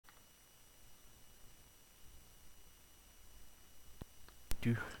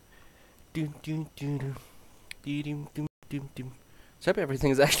So hope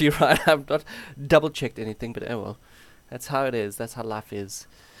everything is actually right. I've not double checked anything, but oh well. That's how it is. That's how life is.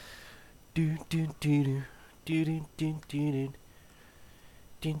 Is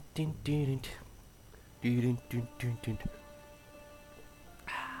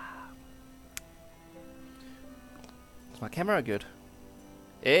my camera good?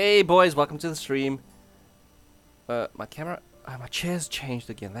 Hey boys, welcome to the stream. My camera, my chair's changed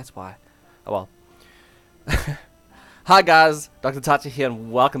again. That's why. Oh well. Hi guys, Dr. Tachi here,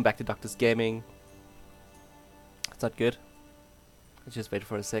 and welcome back to Doctor's Gaming. It's not good. Let's just wait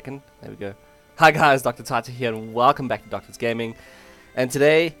for a second. There we go. Hi guys, Dr. Tachi here, and welcome back to Doctor's Gaming. And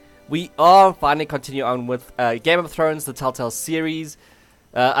today we are finally continuing on with Game of Thrones, the Telltale series.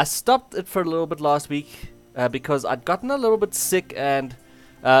 I stopped it for a little bit last week because I'd gotten a little bit sick and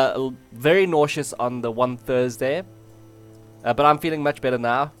very nauseous on the one Thursday. But I'm feeling much better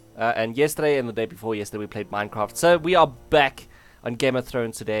now. And yesterday and the day before yesterday we played Minecraft. So we are back on Game of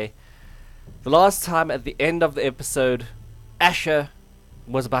Thrones today. The last time at the end of the episode, Asher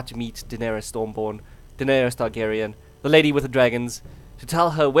was about to meet Daenerys Stormborn, Daenerys Targaryen, the lady with the dragons, to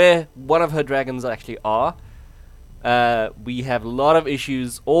tell her where one of her dragons actually are. We have a lot of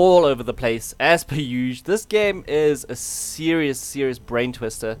issues all over the place, as per usual. This game is a serious brain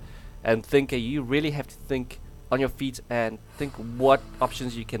twister and thinker. You really have to think on your feet and think what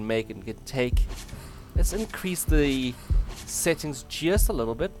options you can make and can take. Let's increase the settings just a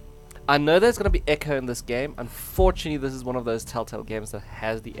little bit. I know there's going to be echo in this game. Unfortunately, this is one of those Telltale games that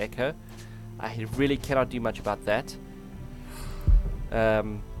has the echo. I really cannot do much about that.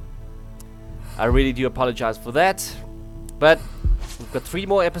 I really do apologize for that. But we've got 3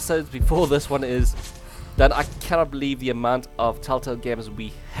 more episodes before this one is done. I cannot believe the amount of Telltale games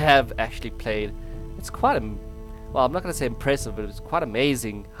we have actually played. It's quite well, I'm not going to say impressive, but it's quite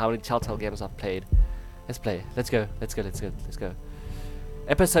amazing how many Telltale games I've played. Let's play. Let's go.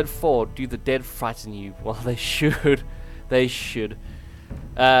 Episode 4, do the dead frighten you? Well, they should. They should.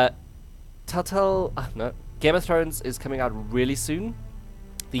 Telltale... no. Game of Thrones is coming out really soon.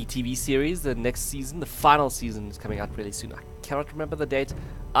 The TV series, the next season, the final season is coming out really soon. I cannot remember the date.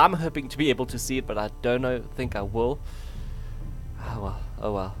 I'm hoping to be able to see it, but I don't think I will.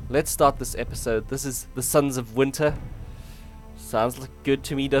 Oh well. Let's start this episode. This is the Sons of Winter. Sounds like good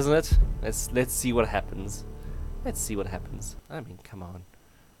to me, doesn't it? Let's see what happens. Let's see what happens. I mean, come on.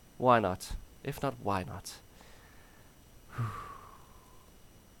 Why not? If not, why not?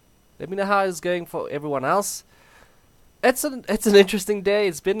 Let me know how it's going for everyone else. It's an interesting day.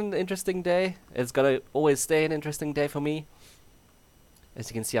 It's been an interesting day. It's gonna always stay an interesting day for me. As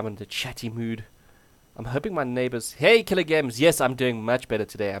you can see, I'm in the chatty mood. I'm hoping my neighbors... Hey, Killer Games! Yes, I'm doing much better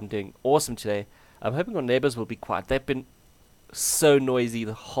today. I'm doing awesome today. I'm hoping our neighbors will be quiet. They've been so noisy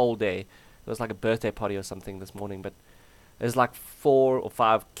the whole day. It was like a birthday party or something this morning, but there's like 4 or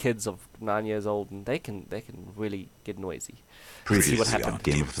 5 kids of 9 years old, and they can really get noisy. Previously See what happens. on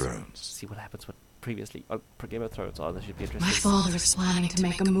Game of Thrones. See what happens with previously on Game of Thrones. Oh, this should be interesting. My father is planning to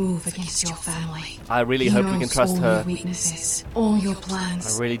make a move against your family. I really hope we can trust all her. Your weaknesses, all your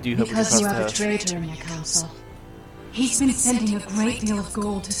plans. I really do hope we can because trust you have her. a traitor in your council. He's been sending a great deal of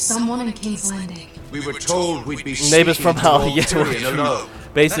gold to someone in King's Landing. We were told we'd be Neighbors from hell, yeah. Tyrion alone.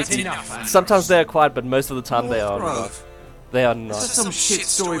 Basically, sometimes they are quiet, but most of the time they are not. They are not. That's some shit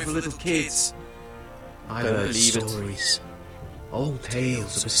story for little kids. I've Don't heard believe it. stories. Old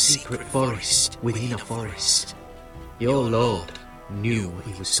tales of a secret forest within a forest. Your lord knew what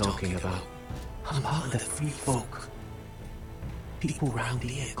he was talking about. Among the free folk. People round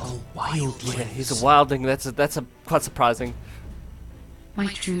here call wildlings. Yeah, he's a wildling. That's quite surprising. My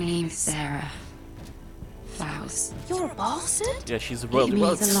true name is Sarah Flowers. You're a bastard? Yeah, she's a It royal. means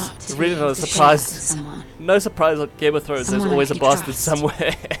Well, a lot it's to really be not able a to surprise. share that to someone. No surprise on Game of Thrones. Someone There's always a I can bastard trust.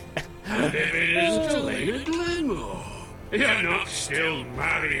 somewhere. You're not still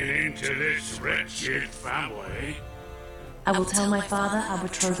marrying into this wretched family. I will tell my father our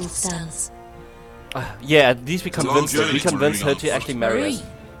betrothal stands. Yeah, at least we convinced her. We convinced her to actually marry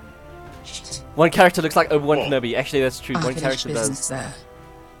us. One character looks like Obi-Wan Kenobi. Actually, that's true. One Unfinished character business does. there.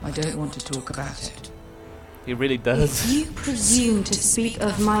 I don't want to talk about it. He really does. If you presume to speak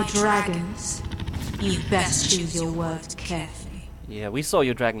of my dragons, you best choose your words carefully. Yeah, we saw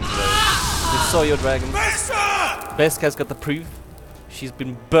your dragons though. We saw your dragons. Beska's got the proof. She's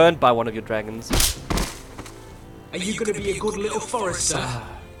been burned by one of your dragons. Are you going to be a good little forester?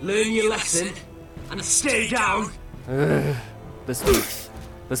 Learn your lesson and stay down. This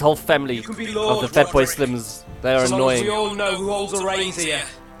whole family of the Fat Boy Slims, they are As long as we annoying. all know who holds the reins here.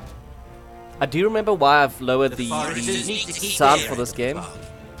 I do remember why I've lowered the Foresters need to keep sound their for this end game. of the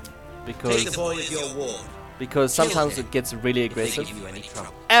bargain. Take the Because boy as your ward. sometimes Kill it gets really if they aggressive. give you any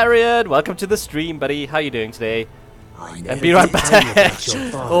trouble. Arian, welcome to the stream, buddy. How you doing today? I And never be right did tell you back. about your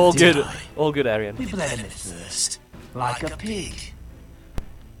father, All did good. I? All good, Arian. We bled him at first, like a pig.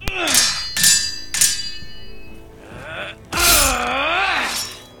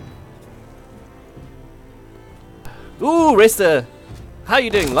 Ooh, Resta. How you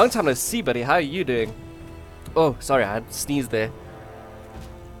doing? Long time no see, buddy. How are you doing? Oh, sorry, I had sneezed there.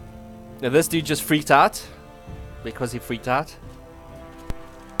 Now this dude just freaked out. Because he freaked out.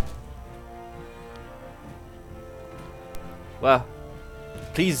 Well,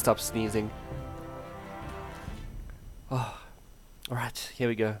 please stop sneezing. Oh, alright, here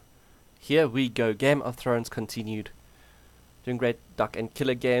we go. Here we go. Game of Thrones continued. Doing great, Duck and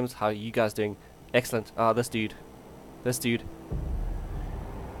Killer Games. How are you guys doing? Excellent. Ah, this dude. This dude.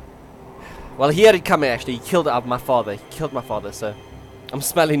 Well, he had it coming actually. He killed my father. He killed my father, so I'm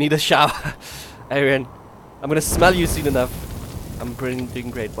smelling. Need a shower. Arian, I'm gonna smell you soon enough. I'm doing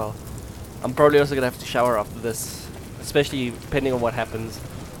great. Well, I'm probably also gonna have to shower after this, especially depending on what happens.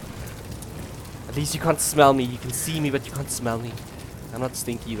 At least you can't smell me. You can see me, but you can't smell me. I'm not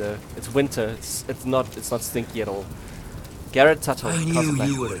stinky though. It's winter. It's not stinky at all. Garrett Tuttle. I knew Cosplay.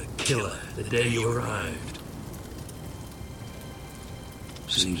 you were a killer the day you arrived.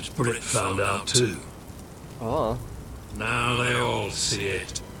 Seems Brit found out too. Oh. Now they all see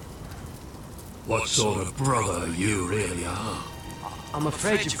it. What sort of brother you really are. I'm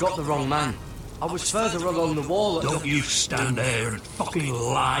afraid you've got the wrong man. I was further along the wall. Don't you stand there and fucking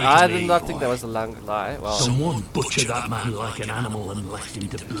lie I to did me, not think boy. that was a long lie. Well, Someone butchered that man like an animal and left him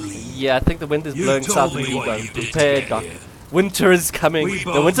to bleed. yeah, I think the wind is You blowing told south me of what Ego. you did to Prepare, get Doc. here. Winter is coming. We The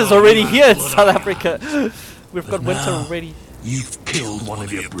both winter's know already you here had in blood South on Africa. We've got But winter now- already. You've killed one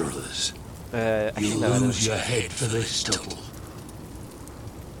of your brothers. Actually, You'll no, I lose don't. your head for this trouble.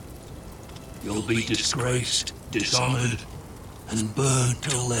 You'll be disgraced, dishonoured, and burned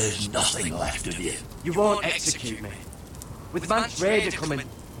till there's nothing left of you. You won't execute me. With Mance Raider coming,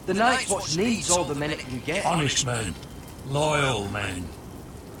 the Night's Watch needs all the men it can get. Honest men, loyal men,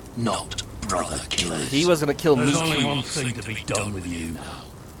 not brother killers. He was gonna kill me There's only too. one thing to be done with you now.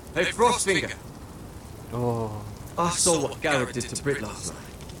 Hey, Frostfinger. Oh, I saw what Garrett did to Brit last night.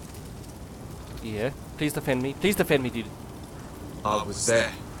 yeah. Please defend me. Please defend me, dude. I was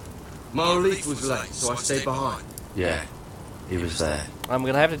there. My relief was late, so I stayed behind. Yeah, he was there. I'm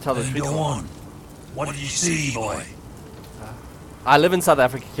gonna have to tell the Then truth. go on. What did you see, boy? I live in South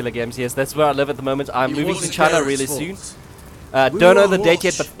Africa, Killer Games. Yes, that's where I live at the moment. I'm It moving to wasn't China Garrett's really fault. soon. We Don't were know the on date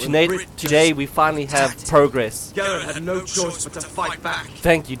yet, watch but when Brit today just we finally have attacked. progress. Garrett had no choice but to fight back.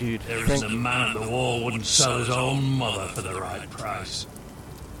 Thank you, dude. There Thank isn't a you. man at the wall wouldn't sell his own mother for the right price.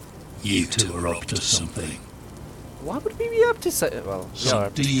 You two are up to something. Why would we be up to say? Well, Some yeah.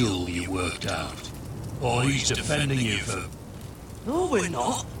 deal you worked out. Or he's defending you for... No, we're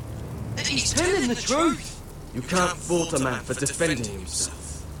not. He's telling the truth. You can't fault a man for defending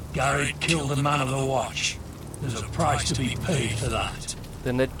himself. Garrett killed a man of the watch. There's a price to be paid for that.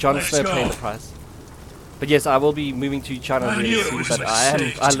 Then let Jon Let's Snow pay go. the price. But yes, I will be moving to China I really knew it soon. was But a I've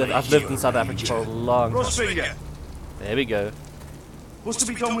mistake to lived make in you South a Africa for a ranger. long time. Frostfinger, There we go. what's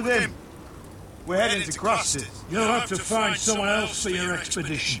to be done with him? We're heading to Crosses. You'll have to find someone else for your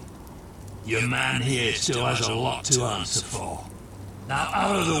expedition. Your man here still has a lot to answer for. Now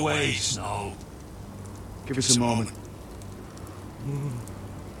out of the way, Snow. Give us a moment.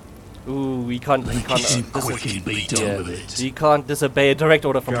 Ooh, we can't. We Then can't. kiss him quick and be done with it. You can't disobey a direct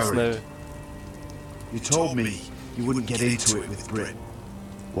order from Garrett. Snow. You told me you wouldn't get into it with Brit.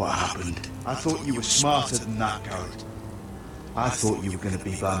 What happened? I thought you were smarter than that, Garrett. I thought you were going to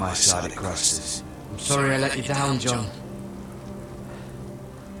be by my side at Crosses. I'm sorry I let you down, John.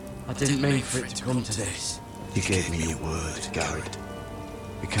 I didn't mean for it to come to this. You gave me your word, Garrett.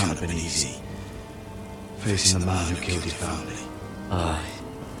 It can't have been easy. Facing the man who killed your family. Aye.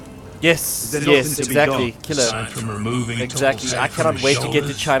 Yes, There's yes, nothing to be exactly. done. Killer. Aside from removing Exactly. Tull's I head from cannot his wait to get to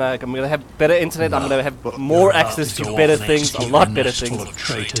shoulders, China. I'm gonna have better internet. I'm gonna have you're more about access to go better off and things, a execute lot a better nest full things, of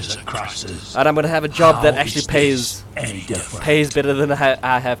traitors at Crosses. and I'm gonna have a job that How actually is pays this any different? pays better than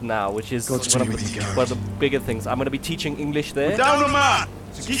I have now, which is one God's of, be with you, the, Garrett. one of the bigger things. I'm gonna be teaching English there. Down the man!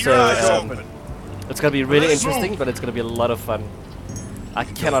 So keep So, your eyes um, open. It's gonna be really Let's interesting, move. but it's gonna be a lot of fun. I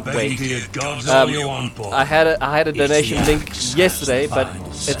cannot Begging to wait. your gods all you want, boy. I had a donation It's link the yesterday, but final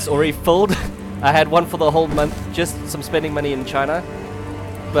it's say. already filled. I had one for the whole month, just some spending money in China,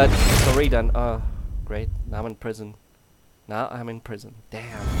 but it's already done. Oh, great! Now I'm in prison. Now I'm in prison. Damn.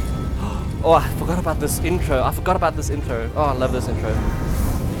 Oh, I forgot about this intro. Oh, I love this intro.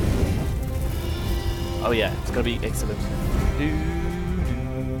 Oh yeah, it's gonna be excellent.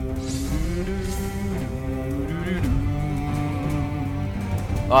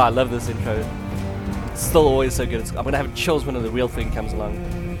 Oh, I love this intro. It's still always so good. I'm gonna have chills when the real thing comes along.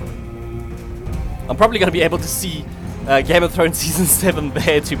 I'm probably gonna be able to see Game of Thrones season 7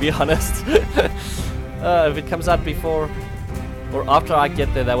 there, to be honest. If it comes out before or after I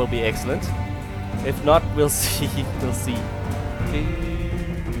get there, that will be excellent. If not, we'll see. We'll see.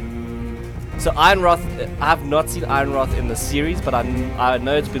 So Ironroth, I have not seen Ironroth in the series, but I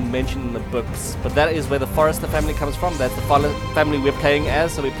know it's been mentioned in the books. But that is where the Forrester family comes from. That's the family we're playing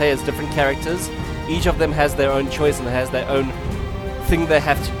as. So we play as different characters. Each of them has their own choice and has their own thing they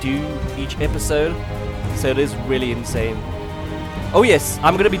have to do each episode. So it is really insane. Oh yes,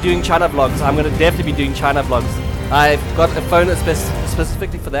 I'm going to be doing China vlogs. I'm going to definitely be doing China vlogs. I've got a phone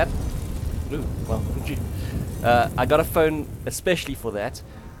specifically for that. Ooh, well, I got a phone especially for that.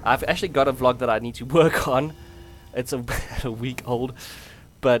 I've actually got a vlog that I need to work on. It's a week old,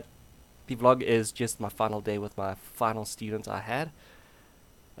 but the vlog is just my final day with my final student I had.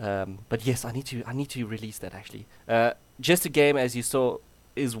 But yes, I need to release that actually. Just a Game, as you saw,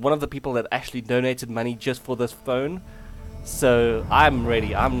 is one of the people that actually donated money just for this phone. So I'm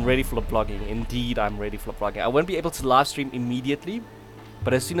ready. I'm ready for the vlogging. Indeed, I'm ready for the vlogging. I won't be able to live stream immediately,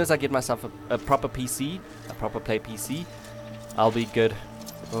 but as soon as I get myself a proper PC, a proper play PC, I'll be good.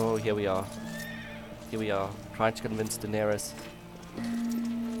 Oh, here we are. Here we are, trying to convince Daenerys.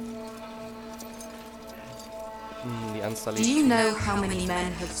 The Unsullied. Do you know how many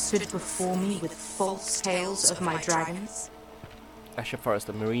men have stood before me with false tales of my dragons? Asher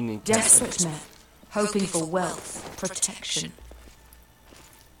Forrester, Marine. Desperate men, hoping for wealth, protection.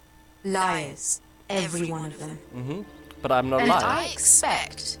 Liars, every one of them. But I'm not and lying. I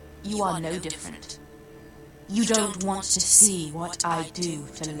expect you are no different. You don't want to see what I do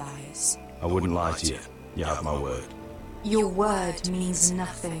to liars. I wouldn't lie to you. You have my word. Your word means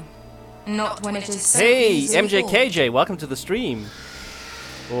nothing. Not when it is so Hey, easily MJKJ, welcome to the stream.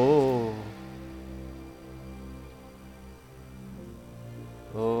 Oh.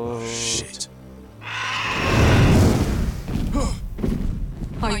 Oh. Shit.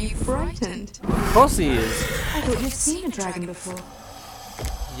 Are you frightened? Of course he is. I thought you'd seen a dragon before.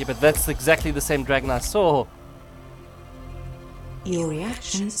 Yeah, but that's exactly the same dragon I saw. Your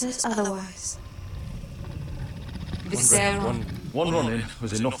reaction says otherwise. One run-in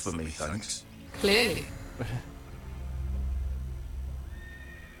was enough for me, thanks. Clearly.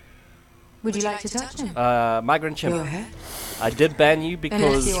 Would you like to touch him? Migrant Chimp. Go ahead. I did ban you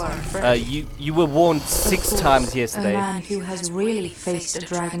because you were warned 6 times yesterday. A man who has really faced a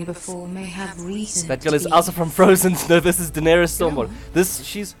dragon before may have reason. That girl is Elsa from Frozen. No, this is Daenerys Stormborn.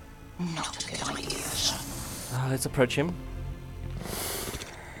 She's... Not a good idea, sir. Let's approach him.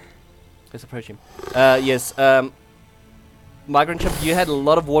 Yes, Migrant Chimp, you had a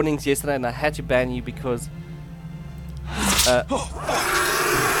lot of warnings yesterday and I had to ban you because...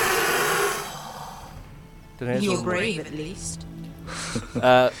 You're brave, at least.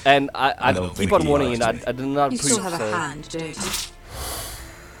 And I keep on warning you, I did not You prove still have so. a hand, don't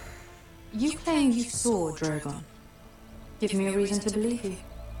you? You claim you saw Drogon. Give me a reason to believe you.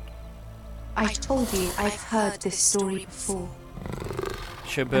 I told you I've heard this story before.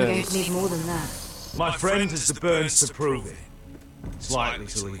 Sure I'm going burns. to need more than that. My friend has the burns to prove it. It's likely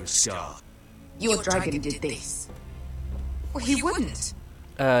to leave a scar. Your dragon did this. Well, he wouldn't.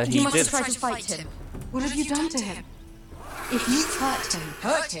 He You must did. have tried to fight him. What have you done to him? If you hurt him...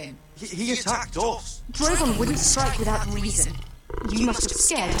 Hurt him? He attacked us. Drogon wouldn't strike without reason. You must have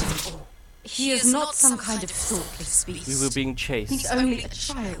scared him. He is not some kind of thoughtless beast. We were being chased. He's only a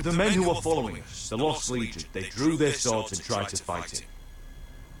child. The men who were following us, the Lost Legion, they drew their swords and tried to fight him.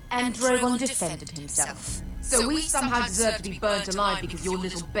 And Drogon defended himself. So we somehow deserve to be burnt alive because your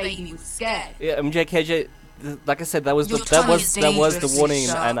little baby was scared. Yeah, MJKJ, like I said, that was the warning,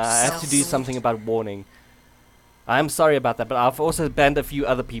 and I have to do something about warning. I'm sorry about that, but I've also banned a few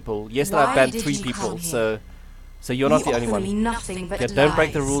other people. Yesterday I banned 3 people, so you're not the only one. Me nothing but Yeah, don't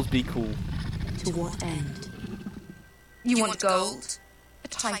break the lies. rules, be cool. To what end? You want gold? A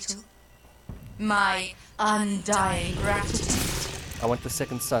title? My Undying gratitude. I want the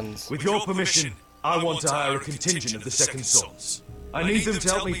Second Sons. With your permission, I want to hire a contingent of the Second Sons. I need them to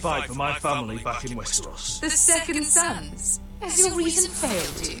help me fight for my family back in Westeros. The Second Sons. Has your reason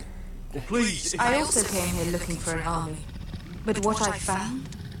failed you? Please, I also came here looking for an army. But what I found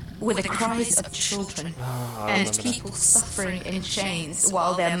were the cries of children and people suffering in chains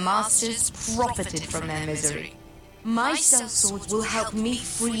while their masters profited from their misery. My sellswords will help me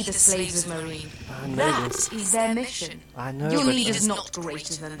free the slaves of Marine. I know That this. is their mission. I know, Your but need is not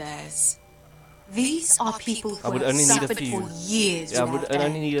greater than theirs. These are people I who would have only need a suffered few. for years. Yeah, I without would air.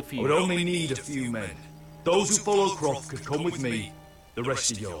 only need a I few. would only need a few men. Those who follow Croft could come with me. The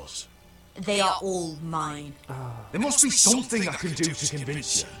rest are yours. They are all mine. There must be something I can do to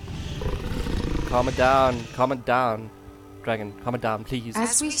convince you. Calm it down. Calm it down. Dragon, calm it down, please.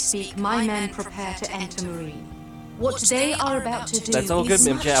 As we speak, my men prepare to enter Marine. What they are about to do That's all good, is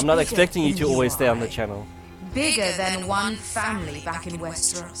MJ. much I'm not bigger expecting you than to always are. stay on the channel. Bigger than one family back in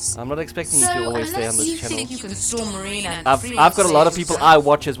Westeros. I'm not expecting you So, to always stay on unless this you channel. think you can storm Marine and I've free got a lot of slaves, people sir, I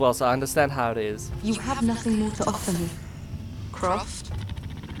watch as well, so I understand how it is. You have nothing more to offer me. Croft?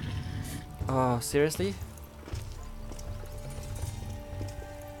 Oh, seriously?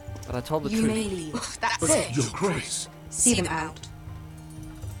 But I told the You truth. may leave. That's it. Your Grace, See them out.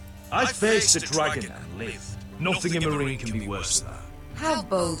 I faced a dragon and lived. Nothing in Marine can be worse than that. How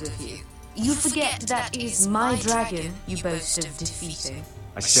bold of you. You forget that is my dragon you boast of defeating.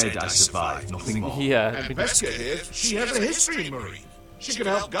 I said I survived, nothing more. Yeah. And Vesca here, she has a history in Marine. She can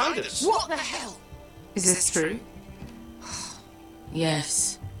help guide us. What the hell? Is this true?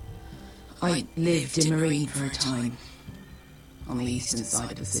 Yes. I lived in Marine for a time. On the eastern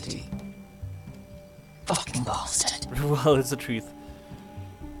side of the city. Fucking bastard. Well, it's the truth.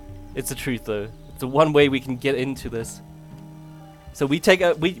 It's the truth, though. It's the one way we can get into this. So we take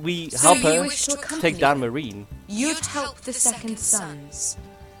we So help you her wish to accompany take down them? Marine. You'd help the Second Sons.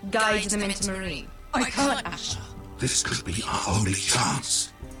 Guide them into Marine. I can't, Asher. This could be our only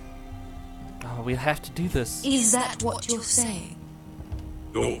chance. Oh, we have to do this. Is that what you're saying?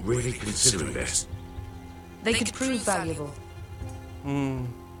 You're really considering this? They could prove valuable.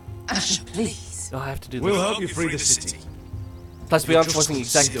 Asher, please. Oh, I have to do this. We'll help you free the city. Plus, we aren't forcing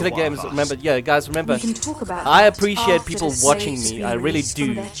exact Killer Games. Remember, yeah, guys, remember. We can talk about I that appreciate after people the watching slaves me. we I really release from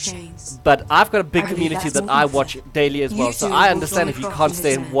do. their chains. But I've got a big I believe community that's that more I than watch fair. daily as well, You so two I will understand if join you Croft can't in stay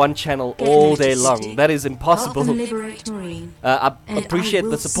his in men. one channel Get all them day into long. city. That is Help impossible. them liberate Marine. I And I appreciate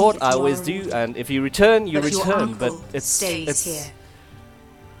will the see support. that I you always are do, rewarded. and if you return, you But your return. But uncle it's stays here.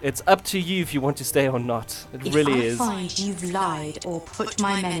 it's up to you if you want to stay or not. It If really I is. find you've lied or put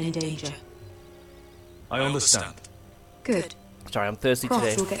my men in danger, I understand. good. Sorry, I'm thirsty Croft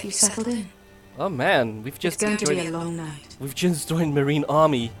today. will get you settled in. Oh man, we've It's just going to be a joined. long night. We've just joined Marine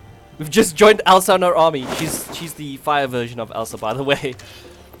Army. We've just joined Elsa in our army. She's the fire version of Elsa, by the way.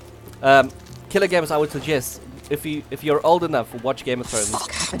 Killer Games, I would suggest if you're old enough to watch Game of Thrones,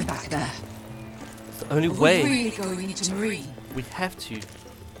 Fuck happened back there? it's the only Are we way. really going into Marine? We have to.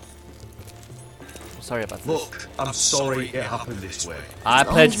 Sorry about this. Look, I'm sorry it happened this way. I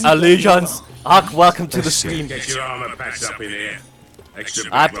pledge allegiance. Ark, welcome to the stream. Get your armor patched up in here. Extra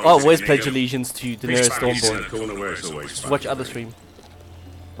I big rolls always if you pledge need 'em. allegiance to Big Daenerys sponges in Stormborn. the corner where it's always Just watch fun. other stream.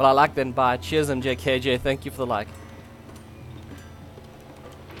 Well, I like then. Bye. Cheers, MJKJ. Thank you for the like.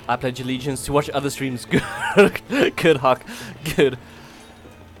 I pledge allegiance to watch other streams. Good, good, Hawk. Good.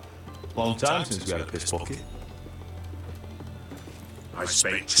 Long time since we had a piss bucket. I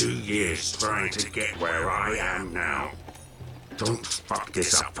spent 2 years trying to get where I am now. Don't fuck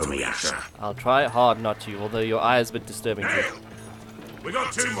this up for me, Asher. I'll try hard not to, although your eye is a bit disturbing. Too. Now, we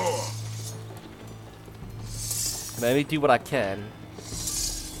got 2 more. Can only do what I can.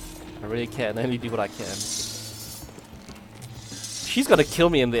 I really can. Only do what I can. She's gonna kill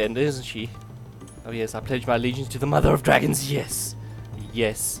me in the end, isn't she? Oh yes, I pledge my allegiance to the Mother of Dragons. Yes,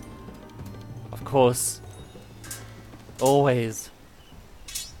 yes. Of course. Always.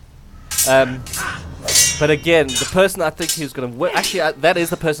 But again, the person I think who's gonna win. Actually, that is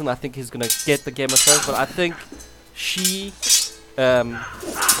the person I think is gonna get the Game of Thrones. But I think she,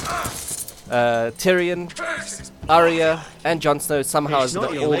 Tyrion, Arya, and Jon Snow somehow is all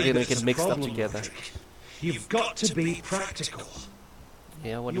gonna get mixed up together. You've got to be practical.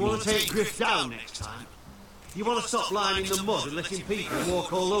 Yeah, what do You you want mean? to take Griff down next time? You want to stop lying in the mud and letting people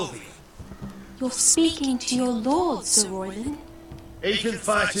walk all over you? You're speaking to your lord, Sir Royland. He can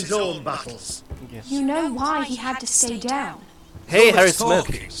fight his own battles. Yes. You know why he had to stay down. Hey, So Harry much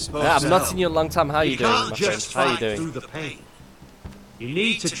talking, Smith. suppose Yeah, I've not so. seen you in a long time. How are you doing, can't my friend? just How are you fight doing? through the pain. You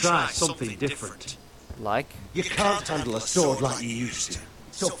need to try something different. Like? You can't handle a sword like you used to.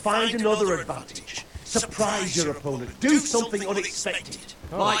 So find another advantage. Surprise your opponent. Do something unexpected.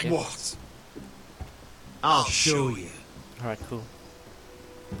 Oh, like okay. what? I'll show you. Alright, cool.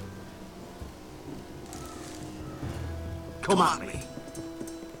 Come at me.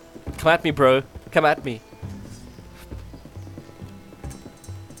 Come at me, bro. Come at me.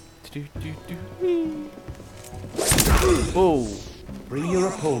 Oh, Bring your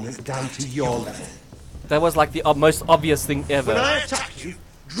opponent down to your level. that was like the most obvious thing ever. When I attack you,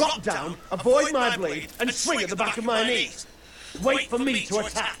 drop down, avoid my blade, and swing at the back of my knees. Wait for me to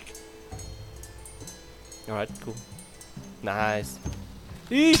attack. Alright, cool. Nice.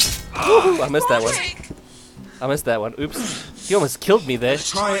 I missed that one. I missed that one. Oops. He almost killed me there. Let's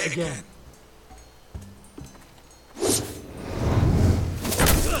try it again.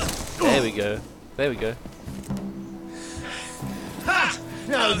 There we go. There we go. Ha!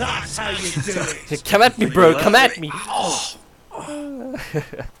 No, that's how you do it. Come at me, bro. Come at me.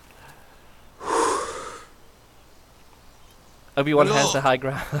 Obi-Wan has the high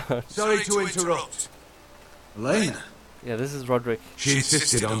ground. Sorry to interrupt. Elena? Yeah, this is Roderick. She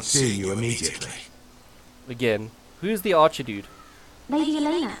insisted on seeing you immediately. Again. Who's the archer dude? Lady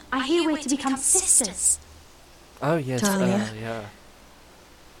Elena, I hear we're to become sisters. Oh, yes. Talia? Yeah.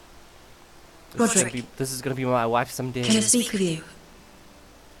 Roderick. This is gonna be my wife someday. Can I speak with you?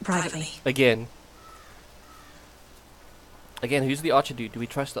 Privately. Again. Again, who's the archer dude? Do we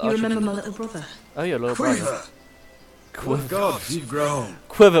trust the You archer remember dude? my little brother? Oh, your little Quiver. brother. Quiver. God, you've grown.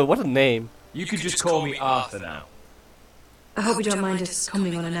 Quiver, what a name. You could just call me Arthur now. I hope you don't mind us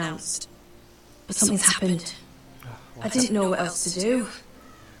coming unannounced. But something's happened. I didn't know what else to do.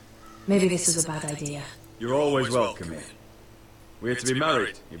 Maybe this was a bad idea. You're always welcome here. We're to be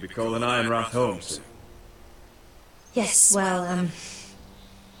married. You'll be calling Ironrath home soon. Yes, well,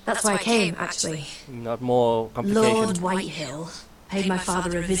 that's why I came, actually. Not more complications. Lord Whitehill paid my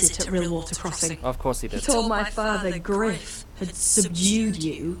father a visit at Rillwater Crossing. Of course he did. He told my father Griff had subdued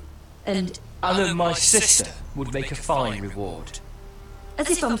you, and that my sister would make a fine reward. as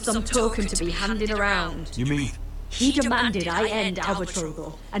if I'm some token to be handed around. You mean? He demanded I end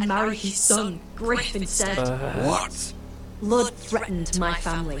Albatrogle and marry his son, Griff, instead. What? Lord threatened my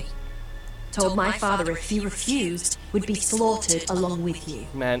family. Told my father if he refused, would be slaughtered along with you.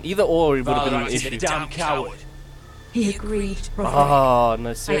 Man, either or it would have been an He's issue. a damn coward. He agreed. Oh, no,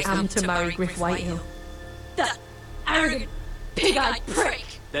 I seriously. am to marry Griff Whitehill. That arrogant, pig-eyed prick!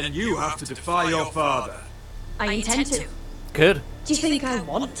 Then you have to defy your father. I intend to. Good. Do you think I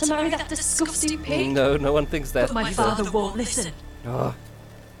want to marry that disgusting pig? No, no one thinks that. But my father won't listen. Oh.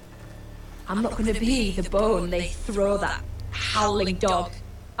 I'm not going to be the bone they throw that howling dog.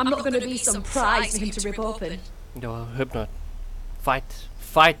 I'm not going to be some prize for him to rip open. No, I hope not. Fight.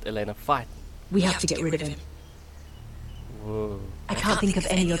 Fight, Elena, fight. We have to get rid of him. Whoa. I can't think of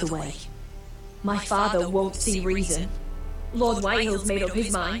any other way. My father won't see reason. Lord Whitehill's made up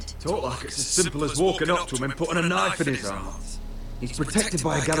his mind. Talk like it's as simple as walking up to him and putting a knife in his arm. He's protected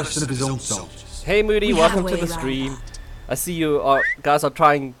by a garrison of his own soldiers. Hey Moody, We welcome have a to the way around stream. I see you guys are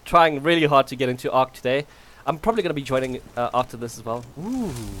trying really hard to get into Ark today. I'm probably going to be joining after this as well.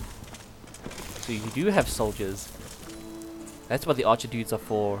 Ooh. So you do have soldiers. That's what the archer dudes are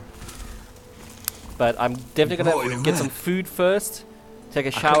for. But I'm definitely going to get some food first. Take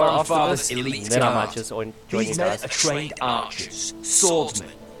a shower after this. Elite Then I might guard. just join These you men guys. are trained archers, swordsmen,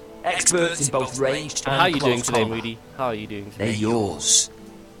 experts in both ranged and How are you doing close today, combat. Moody? How are you doing They're today? yours.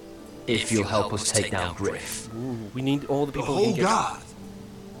 If you'll help us take down Griff. Ooh, we need all the The people we whole can get. guard.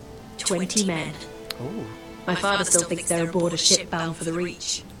 20 men. Ooh. My father still thinks they're aboard a ship bound for the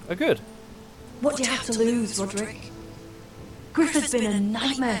Reach. Oh, good. What do you have to lose, Roderick? Griff has been a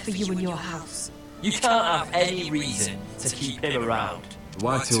nightmare for you and your house. You can't have any reason to keep him around. The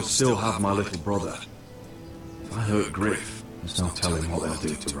Whitehills still have my little brother. If I hurt Griff, there's no telling what they'll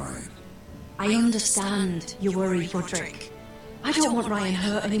do to Ryan. I understand your worry, Roderick. I don't want Ryan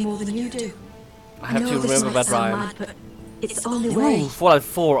hurt any more than you do. I have know to this remember might about sound Ryan. mad, but it's the only way. Ooh, Fallout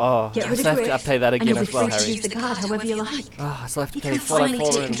 4. Oh, Get I rid still of have to Griff, play that and again you'll as be well, free to Harry. use the guard however you like. Ah, I still have to You play can Fallout finally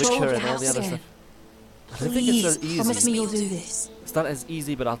 4 take and control Witcher of and the all the house other again. stuff. I don't think it's Please, so promise me easy. you'll do this. It's not as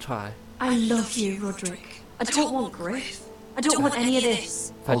easy, but I'll try. I love you, Roderick. I don't want Griff. I don't want any of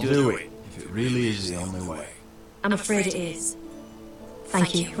this. If I I'll do do it if it really is the only way. I'm afraid it is.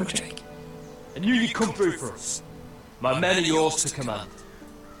 Thank you, Roderick. I knew you'd come through for us. My men are yours to command.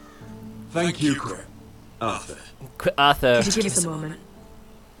 Thank you, Crip. Arthur. Arthur. Could you give us a moment?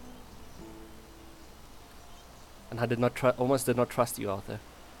 And I did not almost did not trust you, Arthur.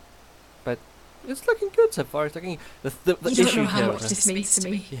 But it's looking good so far. It's looking the You don't issue know how here. much this means to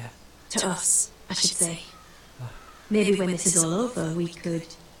me. Yeah. To us, I should say. Maybe when this is all over, we could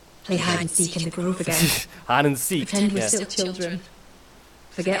play hide and seek in the grove again. Hide and seek. Pretend we're yeah. still children.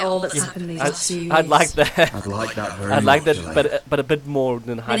 Forget all that's happened these last few years. I'd like that. I'd like that very I'd like much, that, Elaine. but a bit more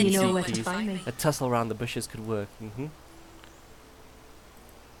than hide Then and you know seek, where to please. find me. A tussle around the bushes could work.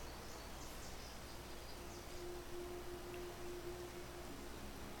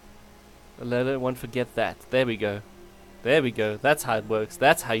 Let everyone forget that. There we go. There we go. That's how it works.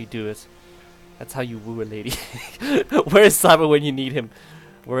 That's how you do it. That's how you woo a lady. Where is Cyber when you need him?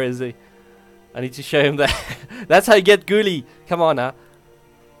 Where is he? I need to show him that. That's how you get Ghoulie. Come on now.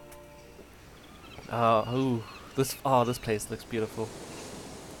 This place looks beautiful.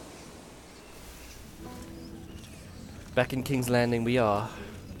 Back in King's Landing we are.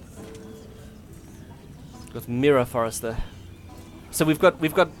 With Mirror Forrester. So we've got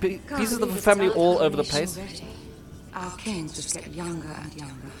pieces of the family all over the place. Our kings just get younger and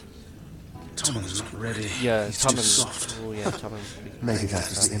younger. Tommen's not ready. Yeah, he's Tommen. too soft. Oh yeah, Tommen. Maybe that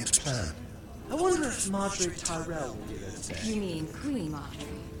was the imps' plan. I wonder if Marjorie Tyrell will be there today. You mean Queen Marjorie?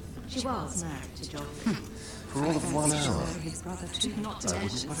 She was married to John. For all of 1 hour. His brother too, not to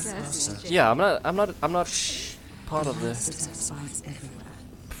mention Cersei. Yeah, I'm not part of the. Spies everywhere.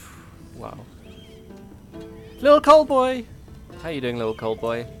 Wow. Little cold boy. How you doing, little cold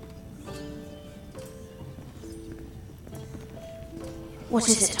boy? What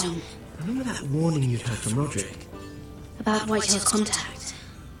is it, Tom? Remember that warning you'd heard from Roderick? About Whitehill's contact.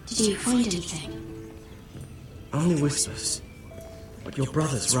 Did you find anything? Only whispers. But your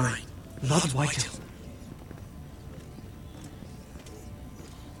brother's right. Lord Whitehill.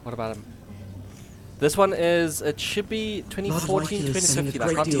 What about him? This one is, it should be 2014, 2015,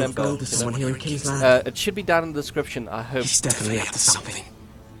 I can't remember. It should be down in the description, I hope. He's definitely up to something.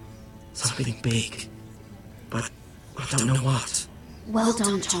 Something big. But I don't know what. Well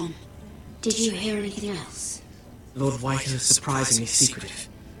done, Tom. Did you hear anything else? Lord Whitehill is surprisingly secretive.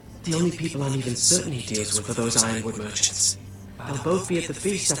 The only people I'm even certain he deals with are those Ironwood merchants. They'll both be at the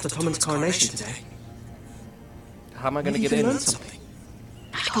feast after Tommen's coronation today. How am I going to get in? Learn something.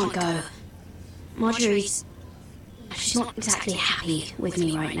 I can't go. Marjorie's... She's not exactly happy with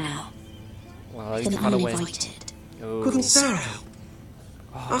me right now. Well, he's Been kind of way. uninvited. Oh. Couldn't Sarah help?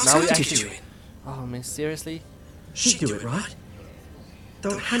 Oh, now we actually actually... do it. Oh, man, seriously? She'd do it, right?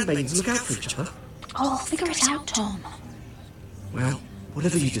 Don't handmaidens look out for each other? I'll figure it out, Tom. Well,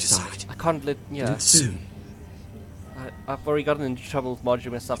 whatever you decide. I can't let... Do Yeah. it soon. I've already gotten into trouble with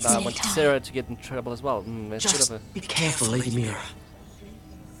Marjorie and stuff now. I want Sarah to get in trouble as well. That's Just a bit of be careful, Lady Mira.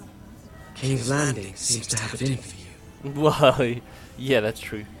 King's Landing seems to have it in for you. Well, yeah, that's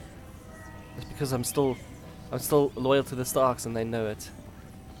true. It's because I'm still loyal to the Starks and they know it.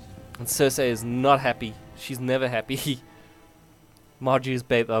 And Cersei is not happy. She's never happy. Marjorie is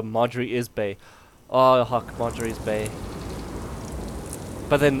bae. Marjorie is bae. Oh, huck, Marjorie is bae.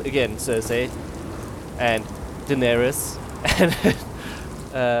 But then again, Cersei and Daenerys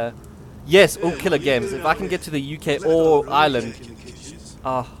and yes, all killer games. If I can get to the UK or Ireland,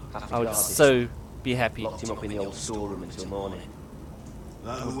 I would so be happy. Locked him up in the old storeroom until morning.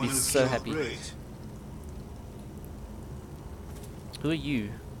 I would be so happy. Who are you?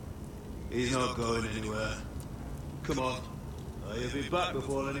 He's not going anywhere. Come on. He'll be back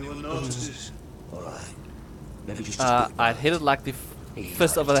before anyone notices. Alright. Maybe just I'd hit it like the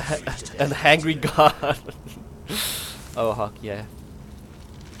fist of an angry god. Oh, huck, yeah.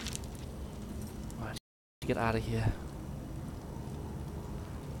 Right, get out of here.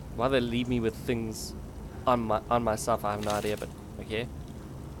 Why they leave me with things on myself, I have no idea, but okay.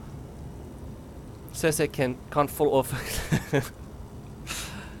 Cersei can't fall off.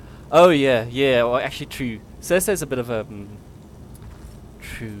 Oh yeah, well actually true. Cersei's a bit of a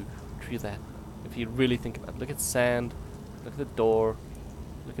true that. If you really think about it. Look at sand, look at the door,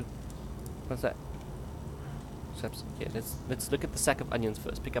 look at what's that? Yeah, let's look at the sack of onions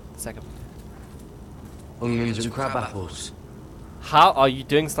first. Pick up the sack of onions and crab apples. How are you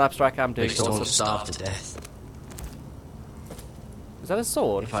doing, Snipe Strike? I'm doing awesome. awesome. Don't starve to death. Is that a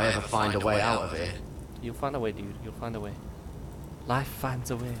sword? If I ever find a way out of here. You'll find a way, dude. You'll find a way. Life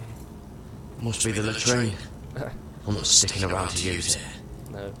finds a way. Must be the latrine. I'm not sticking around to use it.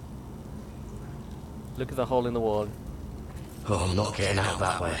 No. Look at the hole in the wall. Oh, I'm not getting out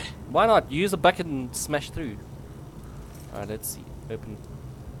that way. Why not? Use a bucket and smash through. Alright, let's see. Open.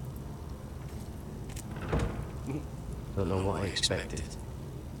 Don't know what I expected.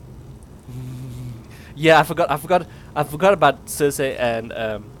 Yeah, I forgot about Cersei and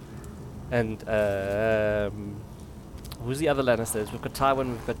who's the other Lannisters? We've got Tywin,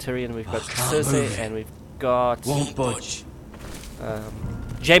 we've got Tyrion, we've got Cersei, and we've got won't budge.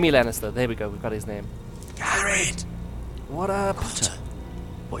 Jaime Lannister. There we go. We've got his name. Garrett! What up? Potter,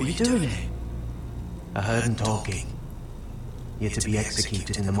 what are you doing here? I heard him talking. You're to be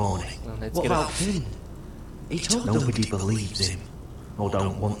executed in the morning. Well, What about Finn? He told them. Nobody believes him, or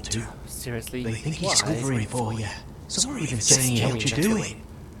don't want to. Seriously? They think he's covering for you. So what are even saying what you're doing?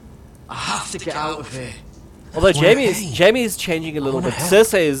 I have to get out of here. Although Jaime is changing a little bit.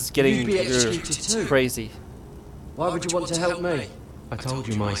 Cersei is getting You'd be executed too. crazy. Why would you want to help me? I told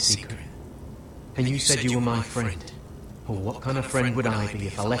you my secret. And you said you were my friend. Well, what kind of friend would I be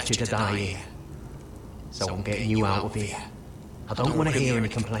if I left you to die here? So I'm getting you out of here. I don't want to hear any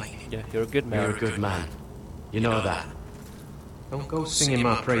complaining. Yeah, you're a good man. You're a good man. You know that. Don't go singing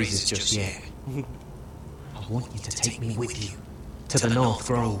my praises just yet. I want you to take me with you to the North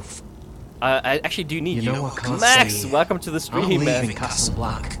Grove. I actually do need you. You know I can't Max, stay here. welcome to the stream, I'm leaving man. Castle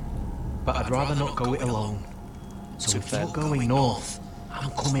Black, but I'd rather not go it alone. So if you're going north, I'm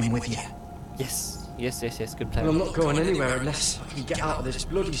coming with you. Yes, good plan. Well, I'm not going anywhere unless I can get out of this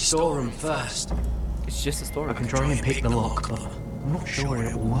bloody storeroom first. It's just a story. I can try and pick the lock, but I'm not sure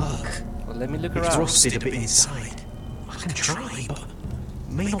it'll work. Well, let me look It's around. rusted a bit inside. I can try, but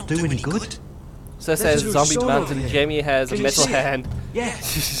it may not do any good. So it says Zombie Mountain. Jamie has a metal hand. Yeah.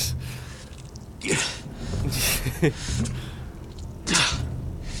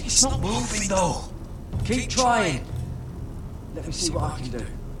 It's not moving though. Keep trying. Let me see what I can do.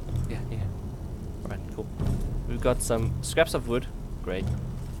 Yeah. Alright, cool. We've got some scraps of wood. Great.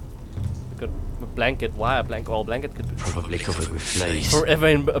 We've got a blanket. Why a blanket? Well, a blanket could be Probably covered with fleas. forever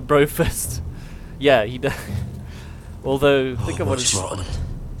in Brofist. Yeah, he does. Although, think of what what's it's... rotten.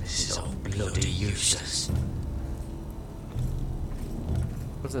 This is all bloody useless.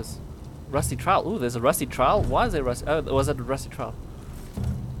 What's this? Rusty trowel. Ooh, there's a rusty trowel. Why is there rusty? Oh, was that a rusty trowel?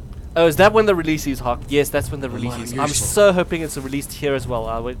 Oh, is that when the release is, Hawk? Yes, that's when the release is. I'm so hoping it's released here as well.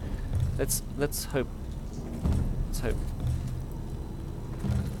 Let's hope. Let's hope.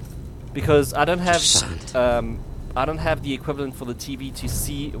 Because I don't have the equivalent for the TV to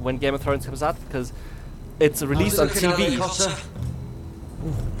see when Game of Thrones comes out, because it's released on TV.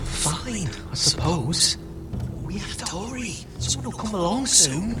 Fine, I suppose. We have to hurry. Someone will come along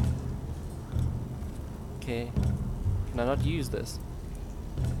soon. Okay. Can I not use this?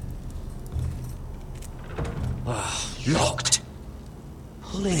 Locked.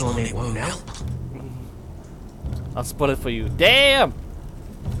 Pulling on it won't help. I'll spoil it for you. Damn!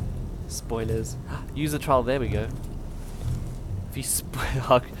 Spoilers. Use the trial. There we go. If you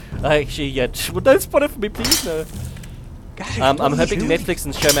spoil... Actually, yeah. Well, don't spoil it for me, please. No. I'm hoping Netflix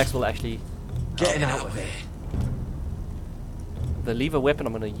and Showmax will actually... Getting out of there. The lever weapon,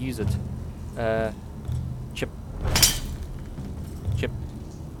 I'm going to use it. Chip.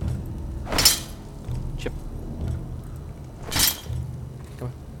 Come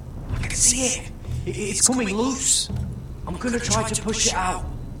on. I can see it. It's coming loose. I'm gonna try to push it out.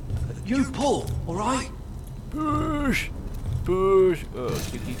 You pull, alright? Push. Oh,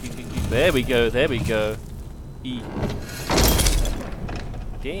 there we go. E.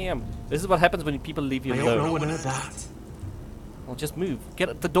 Damn. This is what happens when people leave you alone. I don't know what heard that. Well, just move.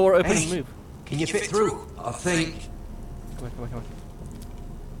 Get the door open and move. Can you fit through? I think. Come on.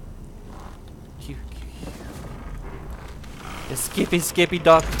 Skippy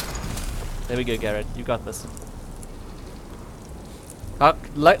doc. There we go, Garrett. You got this.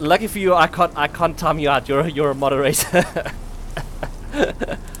 Lucky for you, I can't time you out. You're a moderator.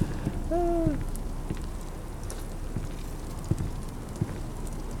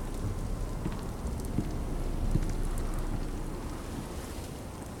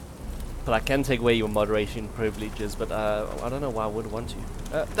 But I can take away your moderation privileges, but I don't know why I would want to.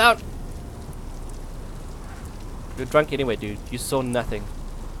 Down! You're drunk anyway, dude. You saw nothing.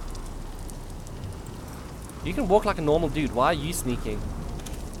 You can walk like a normal dude. Why are you sneaking?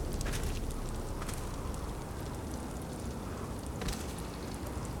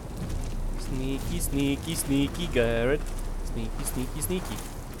 Sneaky, Garrett. Sneaky. Sneaky.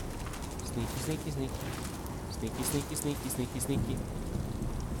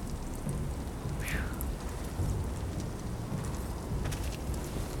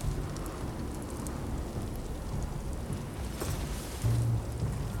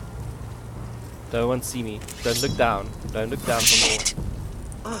 Don't want to see me. Don't look down. Don't look down for more.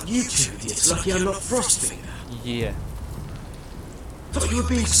 Oh, you two idiots. Lucky I'm not Frostfinger. Yeah. Thought you were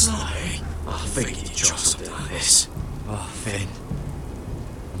being sly. I figured you'd try something like this. Oh, Finn.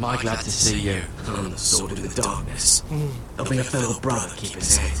 Am I glad to see you? I'm the sword in the darkness. Helping a fellow brother keep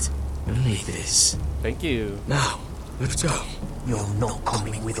his head. You'll need this. Thank you. Now, let's go. You're not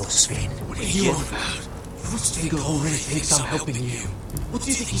coming with us, Finn. What are you on about? Frostfinger already thinks I'm helping you. What do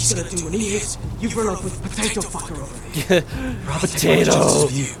you think he's gonna do when he hears you've run off with Potato Fucker over here?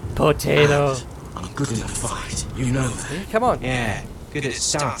 Potato. I'm good in a fight. You know that. Yeah, come on. Yeah, good at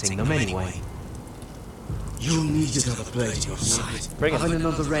starting them anyway. You'll need another blade at your side. Bring it. Having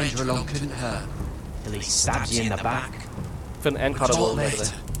another ranger along couldn't hurt. Till he stabs you in the back. Finn and Carter will over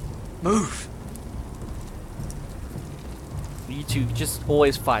there. Move. You two just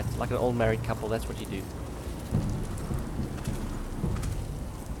always fight like an old married couple. That's what you do.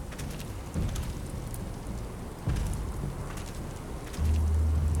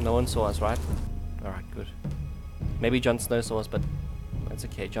 No one saw us, right? Alright, good. Maybe Jon Snow saw us, but that's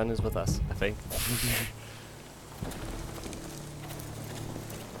okay. Jon is with us, I think.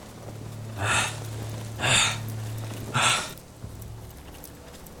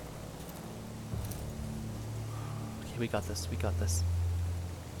 Okay, we got this. We got this.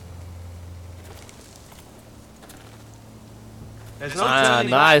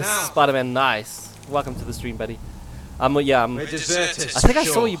 Nice, Spider-Man. Nice. Welcome to the stream, buddy. We're deserters, I think I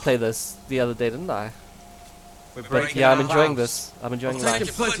sure. saw you play this the other day, didn't I? We're But breaking yeah, I'm our enjoying vows. this. I'm enjoying I've life.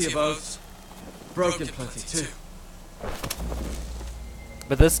 taken plenty of oaths. Broken plenty too.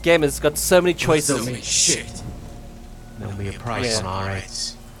 But this game has got so many choices. Don't mean shit. There'll be a price Yeah. on our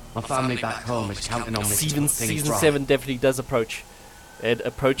heads. My family back home is counting on me to Season put things 7 definitely does approach. It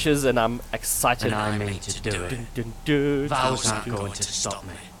approaches, and I'm excited. And I mean to do it. Dun, dun, dun, Vows dun, aren't dun. going to stop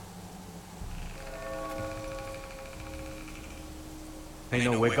me. They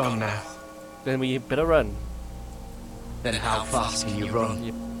know we're gone now. Then we better run. Then how fast can you run?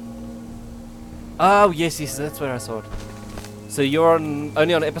 Yep. Oh yes, that's where I saw it. So you're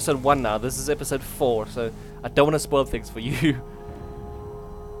only on episode 1 now. This is episode 4, so I don't want to spoil things for you.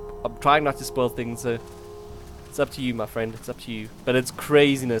 I'm trying not to spoil things, so it's up to you, my friend. It's up to you. But it's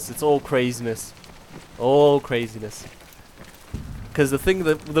craziness. It's all craziness. All craziness. Because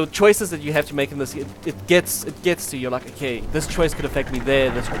the choices that you have to make in this, it gets to you. You're like, okay, this choice could affect me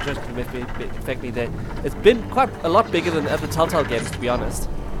there. This choice could affect me there. It's been quite a lot bigger than other Telltale games, to be honest.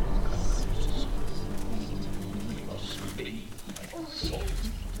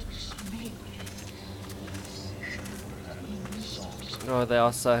 Oh, they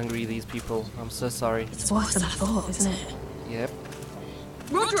are so hungry, these people. I'm so sorry. It's worse than I thought, isn't it? Yep.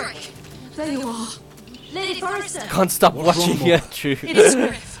 Roderick! There you are. Lady Forrester! Can't stop watching. Yeah, true. It is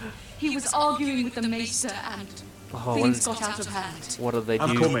Griff. He was arguing with the maester and Oh, things got out of hand. What did they do?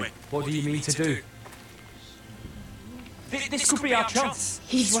 I'm coming. What do you mean to do? This could be our chance.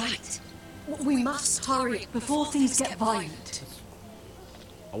 He's right. We must hurry before things get violent.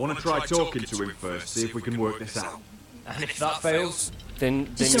 I want to try talking to him first, see if we can work this out. And if that fails,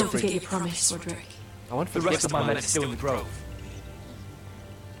 then Just you're don't forget free. your promise, Roderick. I want the rest of my men are still in the grove.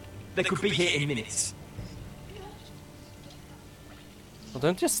 They could be here in minutes. Well,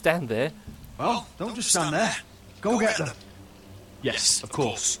 don't just stand there. Well, don't just stand there. Go get them. Yes, of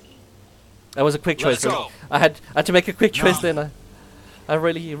course. That was a quick choice. Let's go. I had to make a quick choice. No. Then I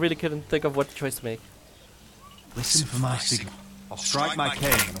really couldn't think of what choice to make. Listen for my signal. I'll strike my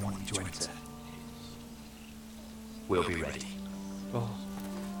cane and I want you to enter. We'll be ready. Oh.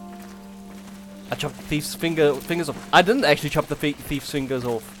 I chopped the thief's fingers off. I didn't actually chop the thief's fingers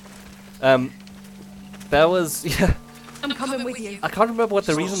off. That was yeah. I'm coming with you. I can't remember what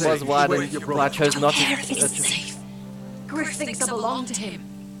the reason was why I chose not to. It's safe. Griff thinks I belong to him.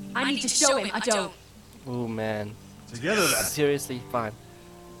 I need to show him I don't. Oh man. Together then. Seriously, fine.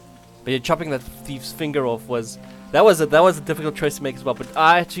 But yeah, chopping that thief's finger off was a difficult choice to make as well. But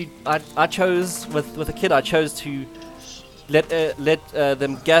I chose with a kid. I chose to let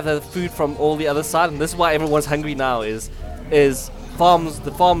them gather food from all the other side, and this is why everyone's hungry now. Is farms?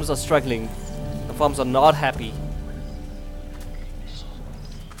 The farms are struggling. The farms are not happy.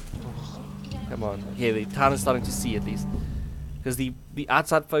 Come on, yeah, the town is starting to see at least, because the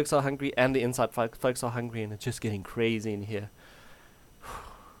outside folks are hungry and the inside folks are hungry, and it's just getting crazy in here.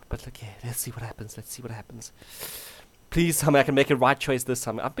 But look, yeah, let's see what happens. Let's see what happens. Please tell me I can make a right choice this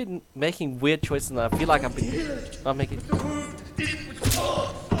time. I've been making weird choices, and I feel like I'm making.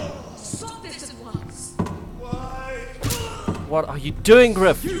 Stop this at once. What are you doing,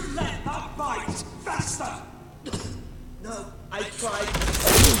 Griff? You let that bite! Faster! No, I tried.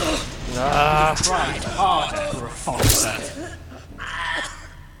 Ah. Tried harder for a Forrester.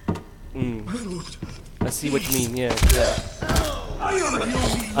 I see what you mean. Yeah.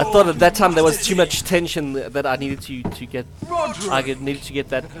 I thought at that time there was too much tension that I needed to get. Needed to get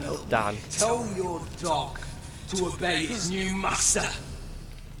that down. Tell your dog to obey his new master.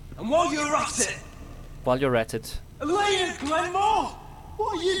 And while you're at it, Elena Glenmore,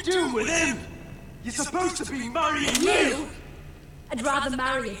 what are you doing with him? You're supposed to be marrying me. I'd rather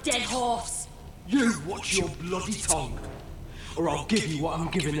marry a dead horse. You watch your bloody tongue, or I'll give you what I'm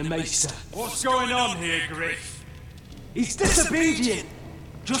giving the maester. What's going on here, Griff? He's disobedient,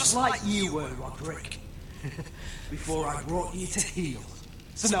 just like you were, Roderick. Before I brought you to heel,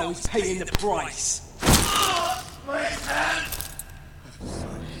 so now he's paying the price. My hand!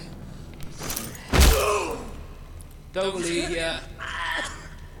 Don't leave ya.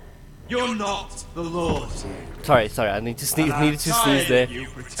 You're not the Lord. Sorry. I needed to sneeze there. You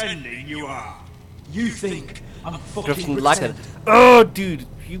pretending you are. You think I'm fucking Griff didn't like it. pretending. Oh, dude,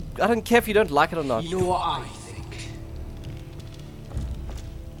 I don't care if you don't like it or not. You know what I think?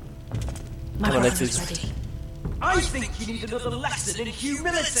 My Come on, brother let's is see. ready. I think you need another lesson in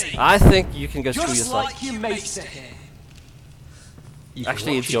humility. I think you can go screw Just yourself. like your Mesa here.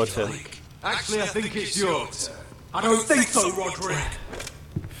 Actually, it's your turn. Actually, I think it's your turn. I don't think so, Roderick.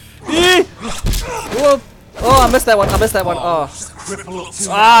 Whoop. Oh, I missed that one. I missed that one. Oh. Cripple up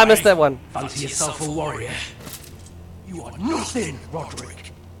to I missed that one. Fancy yourself a warrior. You are nothing,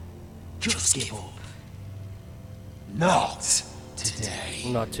 Roderick. Just give up. Not today.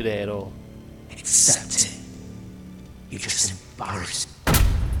 Not today at all. Accept it. You're just embarrassed.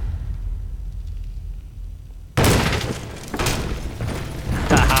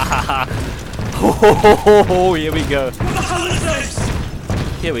 Oh, here we go. What the hell is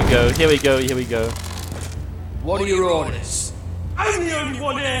this? Here we go. Here we go. Here we go. What are your orders? I'm the only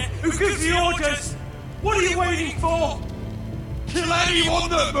one here who gives the orders. What are you waiting for? Kill anyone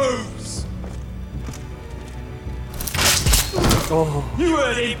that moves. Oh. You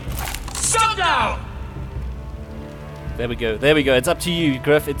heard him. Stop now. There we go. There we go. It's up to you,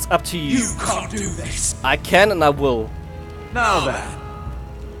 Griff. It's up to you. You can't do this. I can and I will. Now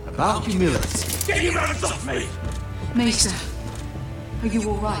then, about humility. Get your hands off me. Mesa, are you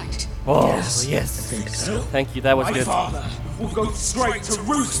alright? Oh, Yes. yes. I think so. Thank you. That was My good. father will go straight to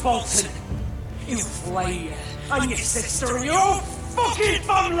Roose Bolton. He'll flay you and your sister and your whole fucking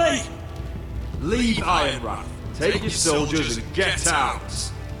family. Leave Ironrath, take your soldiers and get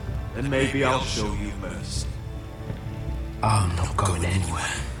out. Then maybe I'll show you mercy. I'm not going anywhere.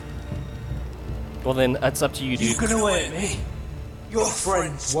 Well then, it's up to you, You dude. can await me. Your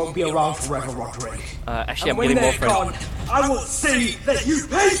friends won't be around forever, Roderick. Actually, And I'm when getting more they're friends. gone, I will see that you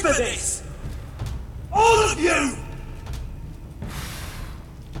pay for this. All of you.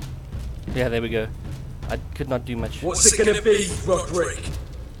 Yeah, there we go. I could not do much. What's it gonna be, Roderick?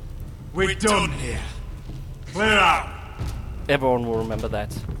 We're done here. Clear out. Everyone will remember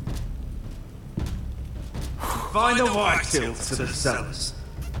that. Find the white hills to the cellars.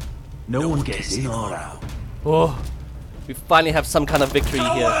 No one gets in or out. Oh, we finally have some kind of victory here.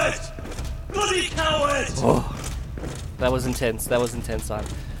 Coward! Bloody coward! Oh, that was intense. That was intense.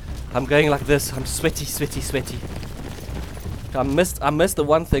 I'm going like this. I'm sweaty, sweaty, sweaty. I missed the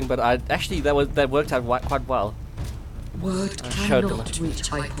one thing, but that worked out quite well. Word showed them. cannot reach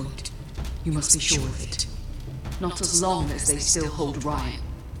High Point. You must be sure of it. Not as long as they still hold Ryan.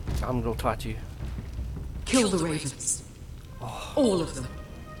 I'm gonna try to. Kill the Ravens. All of them.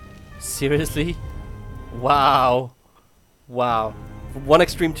 Seriously? Wow. Wow. From one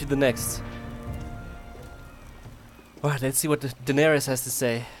extreme to the next. Alright, let's see what Daenerys has to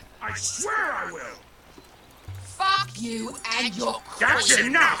say. I swear I will. Fuck you and your That's queen.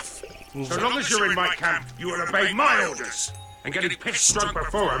 enough! So long as you're in my camp, you will obey my orders. And getting pissed stroke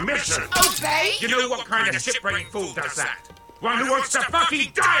before a mission. Obey? You know what kind of ship-brain fool does that? One who wants to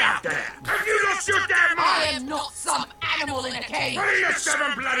fucking die out there! Have you lost your damn I mind? am not some animal in a cage. What are your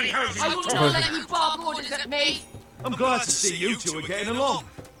 7 bloody houses? I will not let you bark orders at me. I'm glad to see you two are getting along.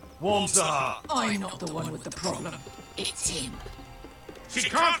 Warms the heart. I'm not the one with the problem. It's him. She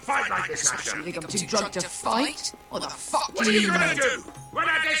can't fight like this, You Asher. think I'm too drunk to fight? What the fuck What do are you you gonna know? do? Run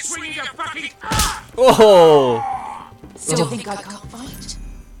out there swinging your fucking... Ah! Oh! Still think I can't fight?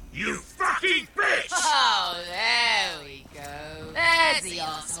 You fucking bitch! Oh, there we go. There's the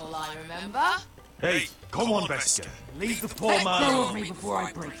asshole I remember. Hey, come on, Beskar. Leave the poor man Go of alone. me before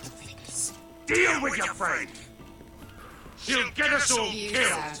I break your fingers. Deal with your friend. She'll get us all You killed.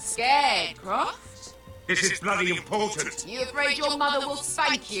 sound scared, Croft. This is bloody important. You afraid your mother will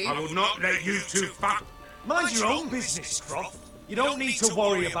spank you? I will not let you two fuck. Mind your own business, Croft. You don't need to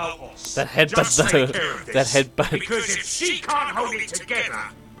worry about us. That headbutt Just though. take care of this. That headbutt. Because if she can't hold it together,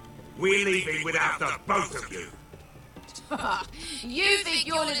 we're leaving without the both of you. You think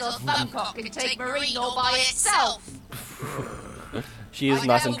your little thumbcock can take Marine all by itself? She is I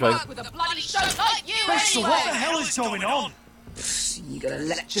nice never and drunk. work with a bloody show like you Beskar, anyway. what the hell is going on? You gonna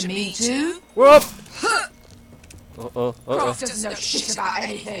lecture me too? Whoop! Uh-oh. Croft doesn't know shit about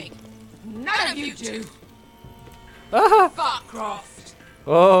anything. None of you do. Ah! Fuck Croft.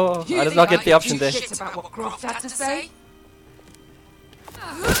 Oh, You I did think not get I the option give there. two shits about what Croft had to say?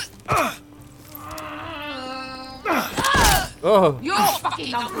 Oh, You're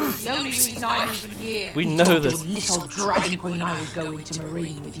fucking uncle's the only reason I'm even here. we know this. Little dragon queen, I would go into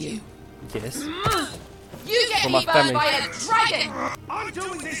Marine with you. Yes. You get For me my burned family. by a dragon. I'm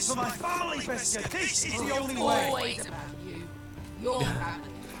doing this for my family, Beskar. This is the only way. Always about you. Your family.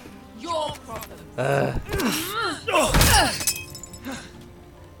 Your problem.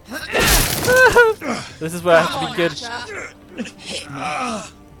 This is where I have to be good.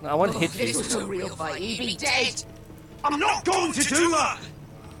 Asher. No, I want to hit This you. was a real fight. You'd be dead. I'm not going to do that.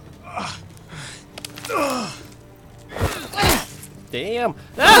 Damn!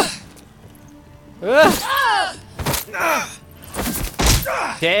 Ah!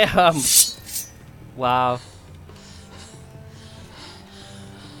 Damn! Wow.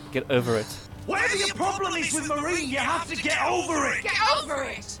 Get over it. Whatever your problem is with Marine, you have to get over it! Get over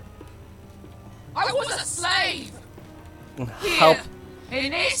it! I was a slave! Help. Here,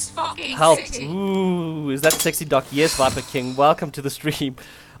 in this fucking Help. city! Ooh, is that sexy doc? Yes, Viper King. Welcome to the stream.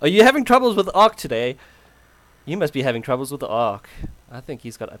 Are you having troubles with Ark today? You must be having troubles with the Ark. I think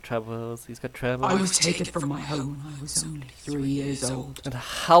he's got troubles. He's got troubles. I was taken from my home when I was only 3 years old. And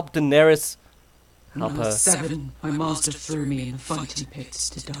help Daenerys. Help When I her. was 7, my master threw me in the fighting pits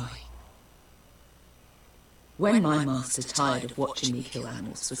to die. When my master tired of watching me kill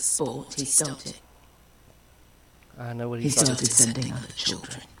animals for sport, he started. I know what He started sending other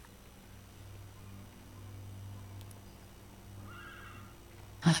children.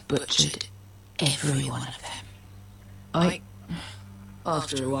 I've butchered every one of them.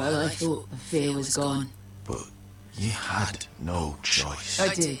 After a while, I thought the fear was gone. But you had no choice.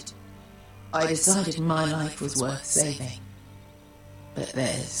 I did. I decided my life was worth saving. But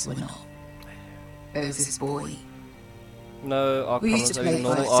theirs were not. There was this boy. No Ark We used problems. to play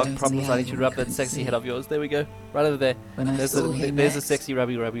Normal Five Ark Stones problems. in the I need to alley rub when that I sexy couldn't head see of yours. There we go. Right over there. When I There's saw him there's a next, sexy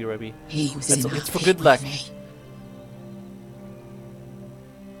rubby. He was in It's the for pit good luck. with me.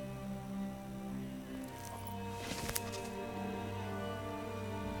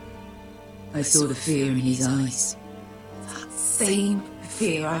 I saw the fear in his eyes. That same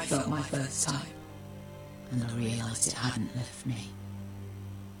fear I felt my first time. And I realised it hadn't left me.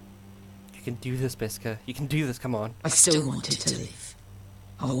 You can do this, Beska. You can do this. Come on. I still wanted to live.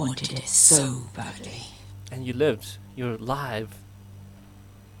 I wanted it so badly. And you lived. You're alive.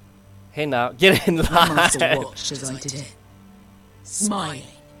 Hey now, get in My line. master watched as I did it, smiling.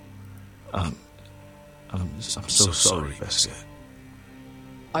 I'm so sorry, Beska.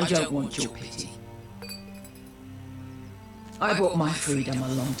 I don't want your pity. I bought my freedom a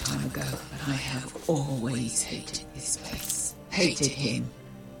long time ago, but I have always hated this place. Hated him.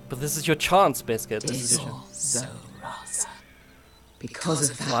 But this is your chance, Beska. This is your Dizor chance. Zorasa. Because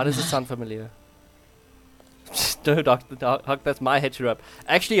of that Why does it man, sound familiar? No, Hawk, that's my head to rub.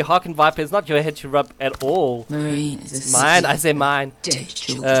 Actually, Hawk and Viper is not your head to rub at all. Marine is a Mine, city I say mine. dead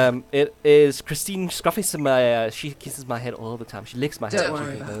children. It is Christine Scruffy. She kisses my head all the time. She licks my head. Don't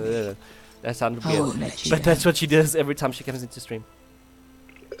worry about me. That sounded I won't weird. let you But down. that's what she does every time she comes into stream.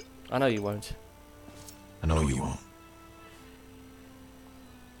 I know you won't. I know you won't.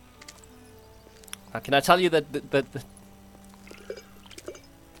 Can I tell you that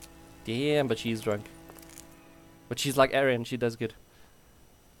damn, but she's drunk. But she's like Arian, she does good.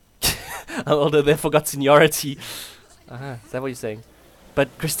 Although they forgot seniority. Is that what you're saying?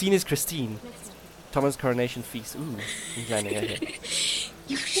 But Christine is Christine. Thomas' coronation feast. Ooh, he's landing over here.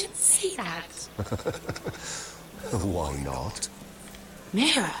 You shouldn't say that. Why not?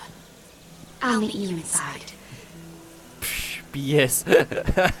 Mira, I'll meet you inside. BS.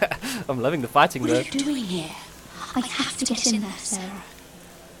 I'm loving the fighting What though. are you doing here? I have to get in there, Sarah.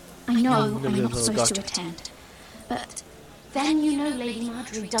 I know I'm not supposed to attend, but then you know Lady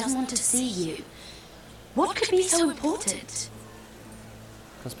Marjorie doesn't want to see you. What could be so important?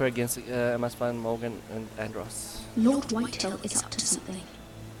 Conspire against Emma Spine, Morgan, and Andros. Lord Whitehill is up to something.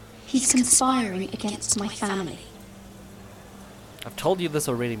 He's conspiring against my family, I've told you this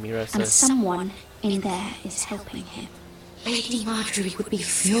already, Mira, so... and someone in there is helping him. Lady Marjorie would be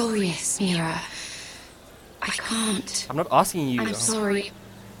furious, Mira. I can't. I'm not asking you. I'm sorry.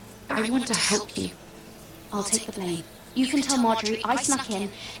 I want to help you. I'll take the blame. You can tell Marjorie I snuck in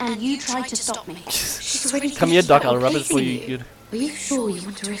and you tried to stop me. She's already Come here, Doc. I'll rub it replacing for you. Good. Are you sure you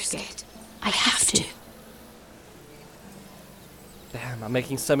want to risk it? I have to. Damn, I'm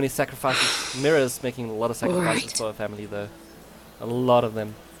making so many sacrifices. Mira's making a lot of sacrifices Alright. for her family, though. A lot of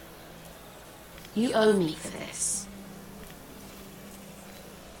them. You owe me for this.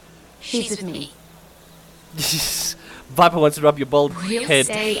 She's with me. Viper wants to rub your bald We'll head.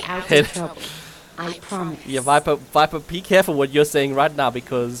 stay out head. of trouble. I promise. Yeah, Viper, be careful what you're saying right now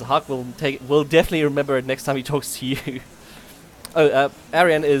because Hawk will definitely remember it next time he talks to you. Oh,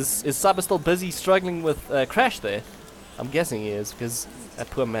 Arian, is Cyber still busy struggling with Crash there? I'm guessing he is because that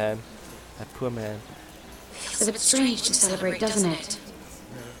poor man. Feels a bit strange to celebrate, doesn't it?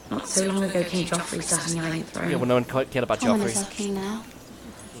 Not so long ago King Joffrey sat on the Iron Throne. Yeah, well, no one cared about Tommen is our Joffrey. king now.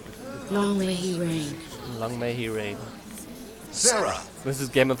 Long may he reign. Long may he reign. Sarah! This is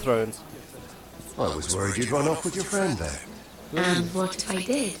Game of Thrones. I was worried you'd run off with your friend there. And what if I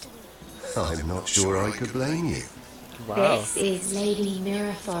did? I'm not sure I could blame you. Wow. This is Lady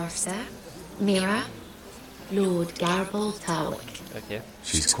Mira Forrester. Mira, Lord Garibald Tarwick. Okay.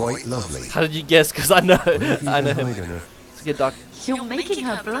 She's quite lovely. How did you guess? Because I know him. It's a good doc. You're making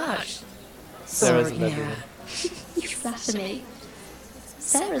her blush. Sarah's Sorry, lovely. Mira. You flatter me.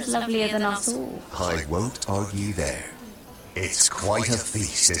 Sarah's lovelier than us all. I won't argue there. It's quite a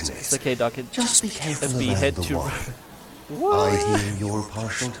feast, isn't It's it? okay, Doc. Just be careful be around head the to wine. I hear you're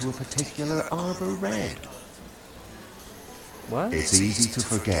partial to a particular arbor red. What? It's easy to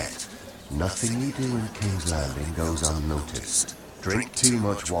forget. Nothing you do in King's Landing goes unnoticed. Drink too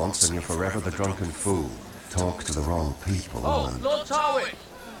much once and you're forever the drunken fool. Talk to the wrong people and... Lord Tarwick!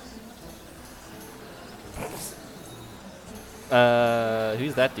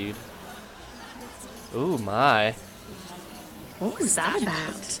 Who's that dude? Ooh, my. What was that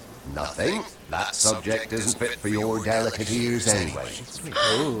about? Nothing. That subject isn't fit for your delicate ears anyway.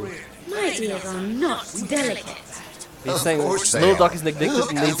 Ooh. My ears are not delicate. He's saying course they little are. Doc is neglected Look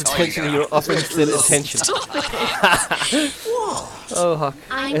and how needs tight attention and you you're offering still attention. Oh, Huck.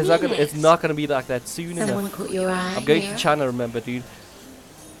 I It's not, mean it's not gonna be like that soon Someone enough. caught your eye. I'm going to Mira? China, remember, dude.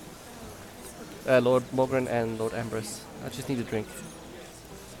 Lord Morgan and Lord Ambrose. I just need a drink.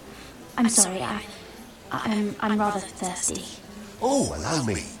 I'm sorry, I'm rather thirsty. Oh, allow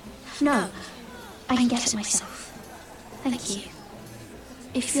me. No, I can get it myself. Thank you.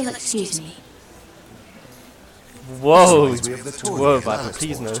 If you'll excuse me. Whoa! Reminds me of the tour Whoa, we Viper, had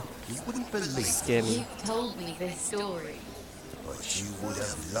please no. last You wouldn't believe Scare me. You've told me this story. but you would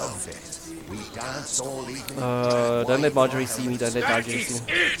have loved it. We danced all evening. Don't let Marjorie see me, don't let Marjorie see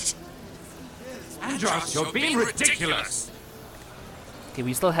me. Andros, you're being ridiculous! Okay,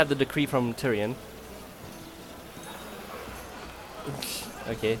 we still have the decree from Tyrion.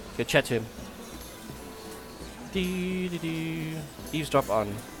 Okay, go chat to him. Eavesdrop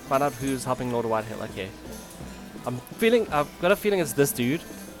on. Find out who's helping Lord Whitehill. Okay. I've got a feeling it's this dude.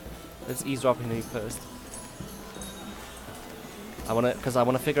 Let's eavesdrop on him first. Because I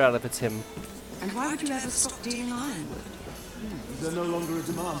wanna figure out if it's him. And why would you ever stop dealing ironwood? Is there no longer a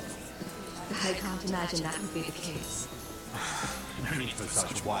demand? I can't imagine that would be the case. No need for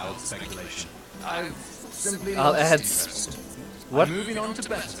such wild speculation. I've simply I'll lost add interest. what? I'm moving on to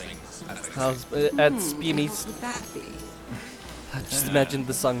better things. Add Spearmeats. Would that be? I just imagined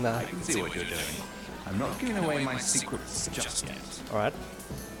the song now. I can see what you're doing. I'm not giving away my secrets just yet. Alright.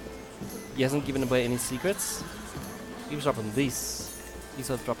 He hasn't given away any secrets. Eavesdrop on these.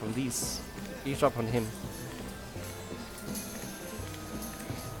 Eavesdrop on these. Eavesdrop on him.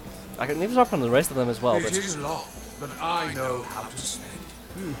 I can eavesdrop on the rest of them as well, It but is long, but I know how to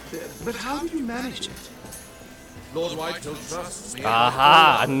spend. But how did you manage it? Lord Whitehill trusts me.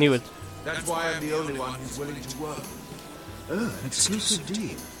 aha! I knew it. That's why I'm the only one who's willing to work. Oh, an exclusive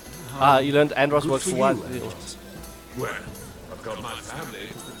deal. You learned Andros Good works for for you, what? Andros. Well, I've got my family.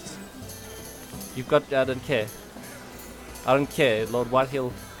 You've got. I don't care. I don't care. Lord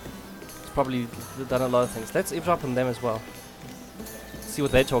Whitehill has probably done a lot of things. Let's eavesdrop on them as well. See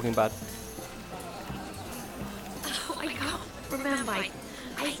what they're talking about. Oh, I can't remember.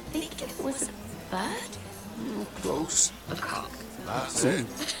 I think it was a bird? Close. A cock. That's it.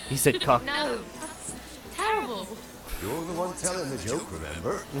 He said cock. No, that's terrible. You're the one telling the joke,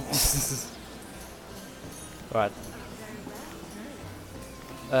 remember? Right.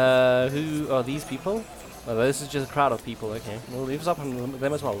 Who are these people? Oh, this is just a crowd of people. Okay. We'll eavesdrop on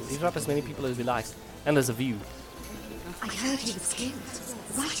them as well. Eavesdrop as many people as we like. And there's a view. I heard he was killed.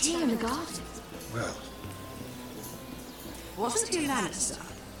 Right here in the garden. Well, Wasn't he a Lannister?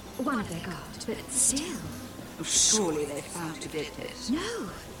 One of their guard, but still. Oh, surely they found who did it. No,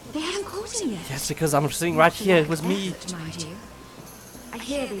 they haven't caught him yet. Yes, because I'm sitting right here. It was me. Effort, mind you. I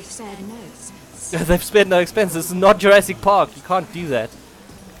hear they've spared no expense. They've spared no expense. This is not Jurassic Park. You can't do that.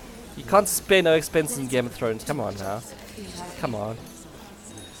 You can't spare no expense in Game of Thrones. Come on now. Come on.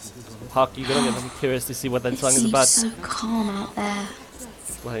 Hawk, you're gonna get curious to see what that song is about. So calm out there.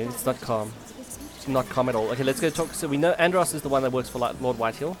 Well, it's not calm. It's not calm at all. Okay, let's go talk. So we know Andros is the one that works for Lord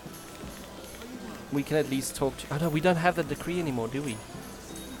Whitehill. We can at least talk to... Oh no, we don't have the decree anymore, do we?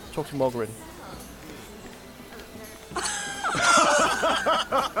 Talk to Morgan.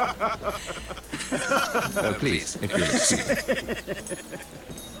 Oh, please, if you'll excuse me.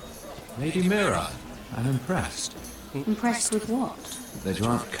 Lady Mira, I'm impressed. Impressed with what? That you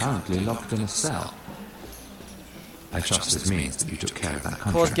aren't currently locked in a cell. I trust this means that you took care of that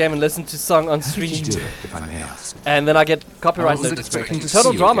Pause contract. game and listen to song on How did stream. you do it, if I may ask? And then I get copyright I wasn't notice. expecting to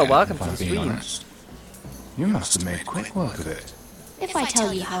Total see you drama, again, welcome if to I'm the being stream. honest. You must have made quick work of it. If I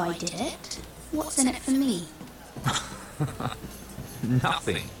tell you how I did it, what's in it for me?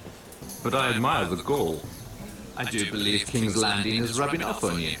 Nothing. But I admire the gall. I do believe King's Landing is rubbing off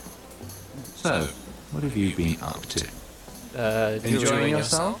on you. So, what have you been up to? Enjoying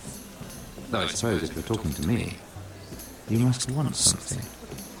yourself? Though I suppose if you're talking to me, you must want something.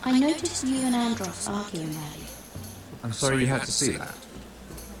 I noticed you and Andros arguing earlier. I'm sorry you had to see that.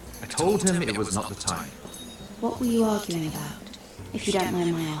 I told him it was not the time. What were you arguing about, if you don't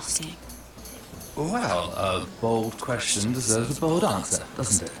mind my asking? Well, a bold question deserves a bold answer,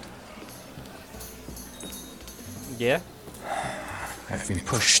 doesn't it? Yeah? I've been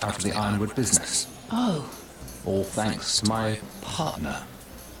pushed out of the ironwood business. Oh. All thanks to my partner.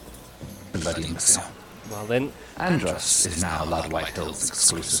 Bloody imbecile. Well then... Andros is now Lord Whitehill's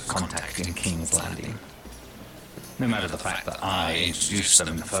exclusive contact in King's Landing. No matter the fact that I introduced them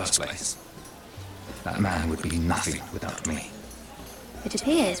in the first place. That man would be nothing without me. It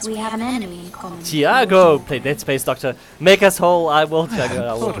appears we have an enemy in common. Tiago! Play Dead Space, Doctor. Make us whole, I will, I Tiago.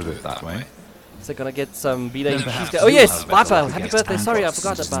 hadn't thought of it that way. So gonna get some B-Day Then perhaps cheesecake. Oh yes, you'll have better Viper! luck Happy against birthday, sorry I Andros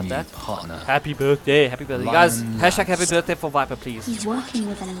forgot and about his that. new partner. Happy birthday, happy birthday. You guys, Lion hashtag happy birthday for Viper, please. He's working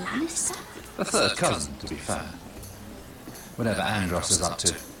with a Lannister? A third cousin, to be fair. Whatever Andros is up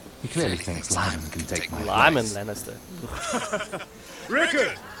to, he clearly thinks Lyman can take my Lyman place. Lannister.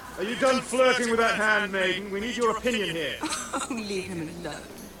 Rickard! Are you done flirting with that handmaiden? We need your opinion here. Leave him alone.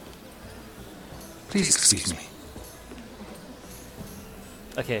 Please excuse me.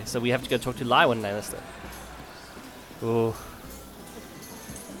 Okay, so we have to go talk to Lyman Lannister. Oh.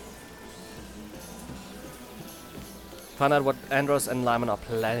 Find out what Andros and Lyman are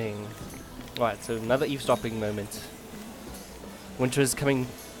planning. Alright, so another eavesdropping moment. Winter is coming.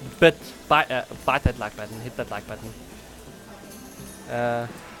 Bite that like button. Hit that like button.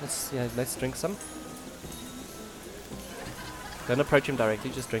 Let's drink some. Don't approach him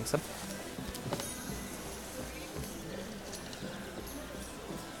directly. Just drink some.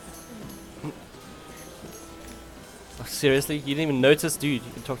 Oh, seriously, you didn't even notice, dude.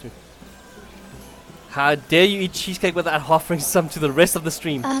 You can talk to me. How dare you eat cheesecake without offering some to the rest of the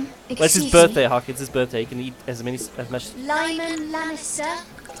stream? Well, it's his birthday, Hawk. It's his birthday. He can eat as much. Lyman Lannister?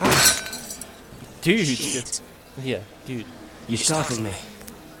 Dude. Yeah, dude. You startled me.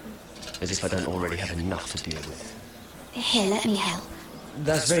 As if I don't already have enough to deal with. Here, let me help.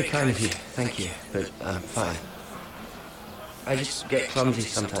 That's very kind of you, thank you, but I'm fine. I just get clumsy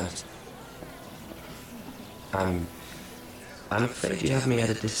sometimes. I'm afraid you have me at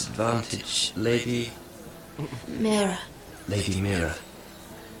a disadvantage, Lady... Mira. Lady Mira.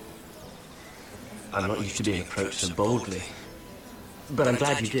 I'm not used to being approached so boldly. But I'm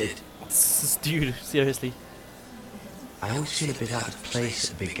glad you did. Dude, seriously. I always feel a bit out of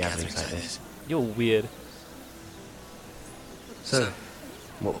place at big gatherings like this. You're weird. So,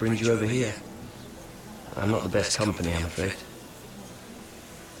 what brings you over here? I'm not the best company, I'm afraid.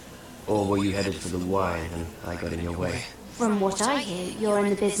 Or were you headed for the wine and I got in your way? From what I hear, you're in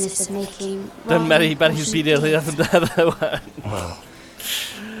the business of making... Don't matter, he better his video than the other one. Well,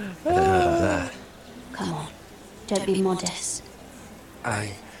 I don't know about that. Come on, don't be modest.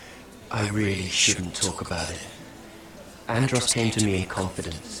 I really shouldn't talk about it. Andros came to me in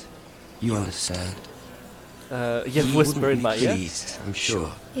confidence. You understand? Yeah, whisper in my ear. Pleased, I'm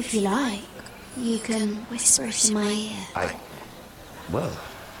sure. If you like, you can whisper it in my ear. Well,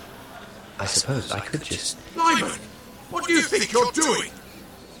 I suppose I could just... Lyman! What do you think you're doing?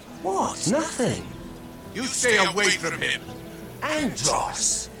 What? Nothing. You stay away from him.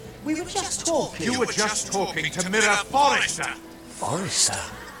 Andros! We were just talking. You were just talking to Mira Forrester. Forrester?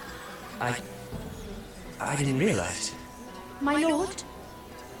 I didn't realize. My lord?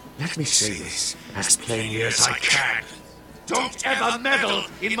 Let me say this as plainly as I can. Don't ever meddle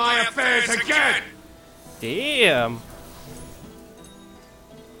in my affairs again! Damn.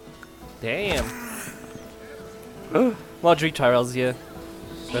 Marjorie Tyrell's here.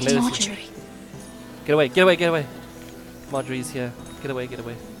 Lady Marjorie. Get away. Marjorie's here. Get away. Get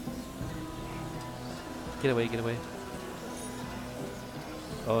away.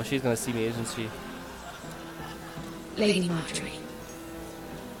 Oh, she's gonna see me, isn't she? Lady Marjorie.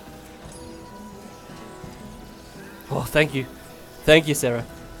 Oh, thank you. Thank you, Sarah.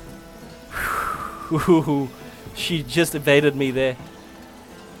 Ooh, she just evaded me there.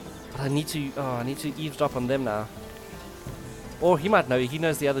 But I need to eavesdrop on them now. Or he might know. He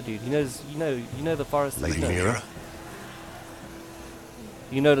knows the other dude. He knows, you know the Forrester. Lady Mira?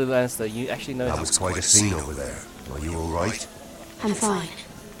 You know the Lannister. You actually know. That was quite a scene over there. Are you all right? I'm fine.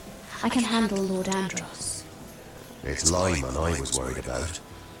 I can handle Lord Andros. It's Lyman I was worried about.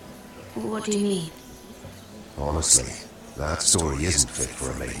 What do you mean? Honestly, that story isn't fit for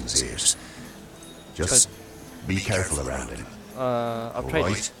a maiden's ears. Just be careful around him. I'll trade.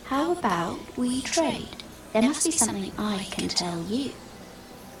 Right? How about we trade? There must be something I can tell you.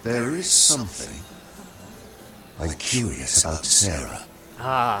 There is something. I'm curious about Sarah.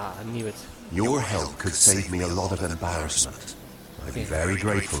 Ah, I knew it. Your help could save me a lot of embarrassment. I'd be very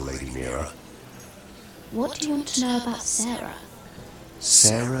grateful, Lady Mira. What do you want to know about Sarah?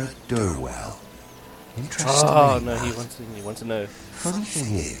 Sarah Durwell. Interesting. Oh no, he wants to know. Funny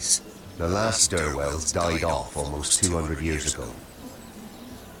thing is, the last Durwells died off almost 200 years ago.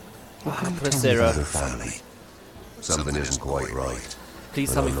 Poor Sarah. Her family. Something isn't quite right.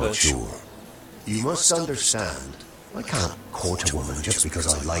 Please tell me I'm not first. sure. You must understand, I can't court a woman just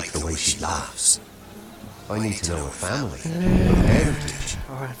because I like the way she laughs. I need to know her family, her heritage.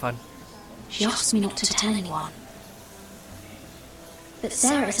 Alright, fine. She asked me not to tell anyone. But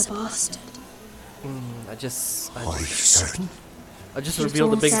Sarah is a bastard. Are you certain? I just She was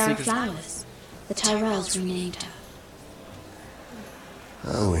revealed the born big Sarah secret. Flowers. The Tyrells renamed her.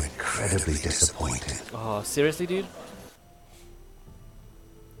 Oh, incredibly disappointing. Oh, seriously, dude?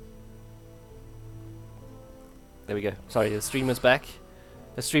 There we go. Sorry, the stream is back.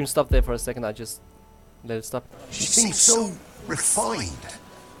 The stream stopped there for a second. I just let it stop. She seems so refined.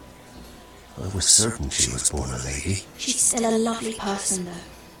 I was certain she was born a lady. She's still a lovely person, though.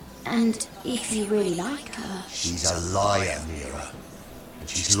 And if you really like her... She's a liar, Mira. And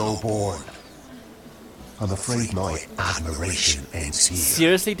she's low-born. I'm afraid my admiration ends here.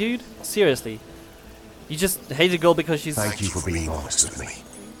 Seriously, dude? Seriously? You just hate a girl because she's... Thank you for being honest with me.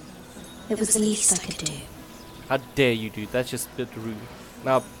 It was the least I could do. How dare you, dude? That's just a bit rude.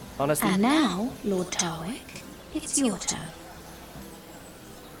 Now, honestly... And now, Lord Tarwick, it's your turn.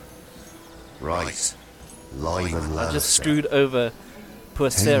 Right. Lyman Lannister. I just screwed over poor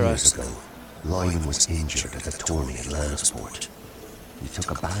 10 Sarah. years ago, Lyman was injured at a tourney at Lannisport. He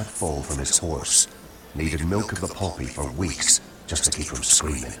took a bad fall from his horse. Needed milk of the poppy for weeks just to keep from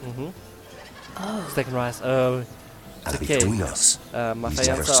screaming. Oh. Second rise. Oh. And Okay. between us, My he's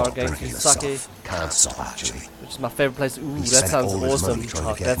never fiance are stopped going to drinking the sake, stuff. Can't stop, actually. which is my favorite place. Ooh, He that spent sounds all his awesome. money trying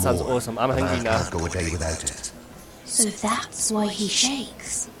Oh, to get that sounds more. awesome. I'm A hungry man now. can't go a day without it. So that's why he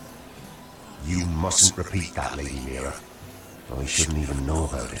shakes. You mustn't repeat that, Lady Mira. I shouldn't even know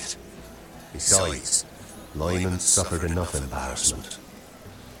about it. Besides, Lyman suffered enough embarrassment.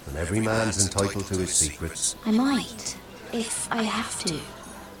 And every man's entitled to his secrets. I might, if I have to.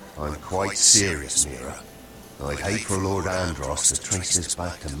 I'm quite serious, Mira. I'd hate for Lord Andros to trace this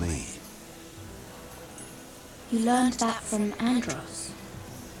back to me. You learned that from Andros.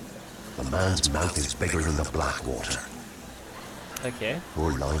 The man's mouth is bigger than the Blackwater. Okay.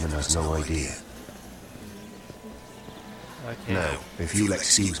 Poor Lyman has no idea. Okay. Now, if you'll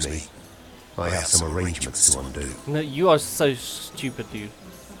excuse me, I have some arrangements to undo. No, you are so stupid, dude.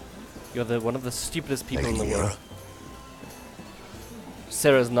 You're one of the stupidest people in the Lady world. Mira,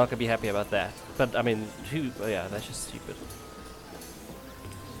 Sarah's not gonna be happy about that. But I mean, oh yeah, that's just stupid.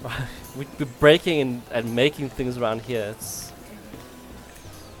 We're breaking and making things around here. It's...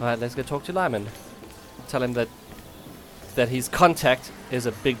 Alright, let's go talk to Lyman. Tell him that his contact is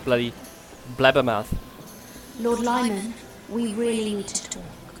a big bloody blabbermouth. Lord Lyman, we really need to talk.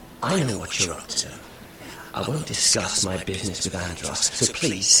 I know what you're up to. I won't discuss my business with Andros, so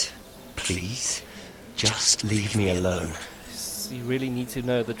please, just leave me alone. You really need to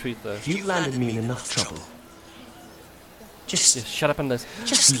know the truth, though. You landed me in enough trouble. Just shut up and listen.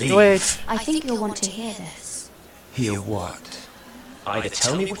 Just leave. Wait. I think you'll want to hear this. Hear what? Either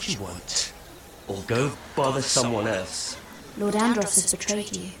tell me what you want, or go bother someone else. Lord Andros has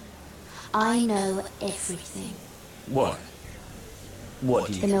betrayed you. I know everything. What? What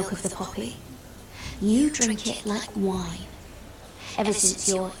do you... The milk of the poppy. You drink it like wine. Ever since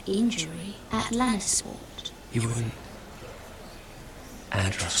your injury at Lannisport. You wouldn't...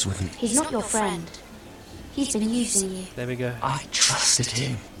 Andros wouldn't... He's not your friend. He's been using you. There we go. I trusted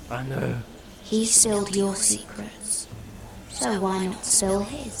him. I know. He spilled your secrets. So why not spill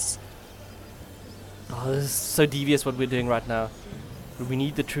his? Oh, this is so devious what we're doing right now. We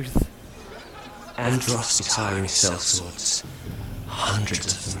need the truth. Andros is hiring sellswords.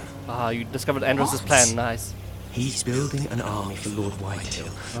 Hundreds of them. Ah, you discovered Andros' plan. Nice. He's building an army for Lord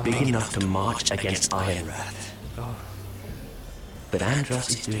Whitehill, big enough to march against Ironrath. Oh. But Andros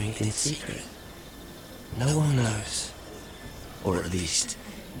is doing it in secret. No one knows. Or at least,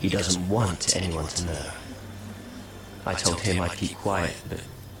 he doesn't want anyone to know. I told him I'd keep quiet, but...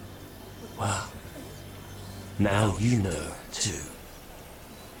 well... now you know, too.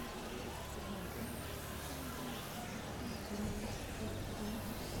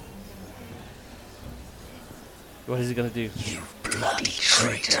 What is he gonna do? You bloody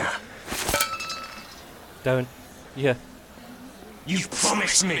traitor. Don't. Yeah. You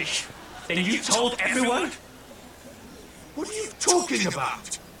promised me. Then you told everyone? What are you talking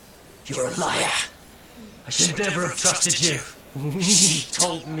about? You're a liar. should never have trusted you. She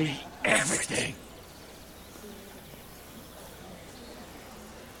told me everything.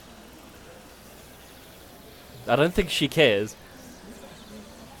 I don't think she cares.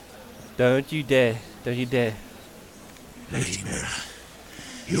 Don't you dare. Don't you dare. Lady Mira,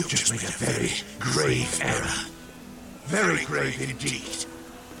 you've just made a very grave error. Very grave indeed.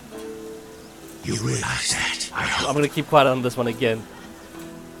 You realize that, I hope. I'm gonna keep quiet on this one again.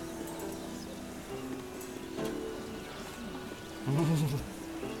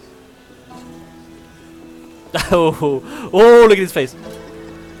 Oh, look at his face.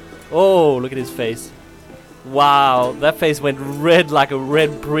 Oh, look at his face. Wow, that face went red like a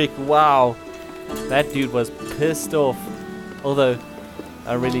red brick. Wow. That dude was pissed off. Although,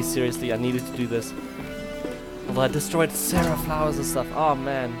 I needed to do this. Although I destroyed Sarah flowers and stuff. Oh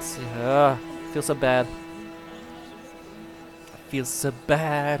man, feel so bad. Feels so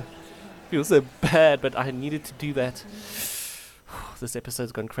bad. Feels so bad, but I needed to do that. This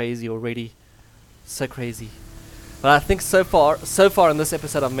episode's gone crazy already. So crazy. But I think so far in this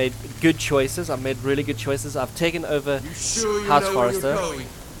episode I've made good choices. I've made really good choices. I've taken over House Forrester.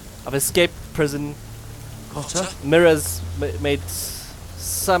 I've escaped prison. Potter? Mira's made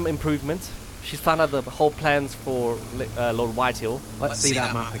some improvement. She's found out the whole plans for Lord Whitehill. Let's see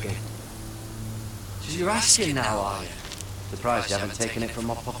that map again. So you're asking now, are you? Surprised you haven't taken it from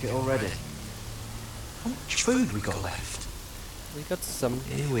my pocket already. How much food we got left? We got some.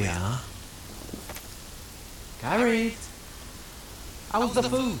 Here we are. Carried. How's the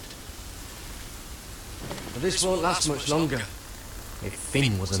food? But this won't last much longer. If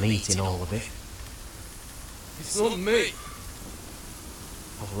Finn wasn't eating all of it. It's not me.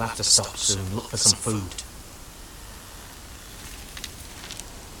 I'll have to stop soon, look for some food.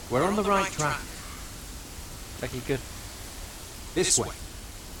 We're on the right track. Okay, good. This way.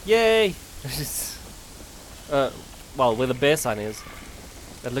 Yay! Well, where the bear sign is.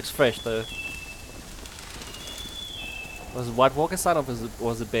 That looks fresh though. Was it White Walker sign or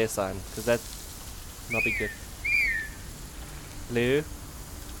was it bear sign? Because that not be good. Hello?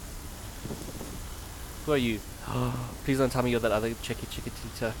 Who are you? Please don't tell me you're that other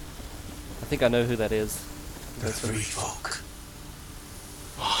Chiquitita. I think I know who that is. The three folk.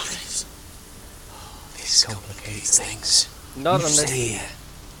 Margaret. This complicates things. Not You unless. stay here.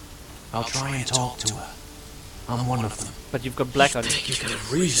 I'll try and talk to her. I'm one of them. But you've got black on you. You got a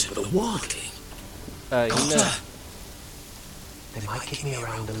reason for the walking. You know. They might kick me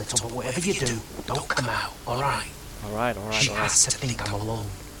around a little, but whatever you do, don't come out, alright? Alright. She has to think I'm alone.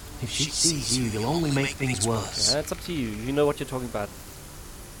 If she sees you, you'll only make things worse. Yeah, it's up to you. You know what you're talking about.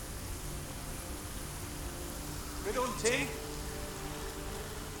 Good hunting?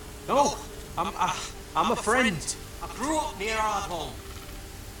 No, I'm a friend. I grew up near Ardhome.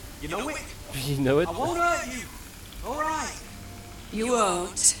 You know it? You know it? I won't hurt you. Alright. You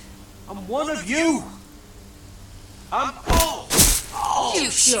won't. I'm one of you. I'm You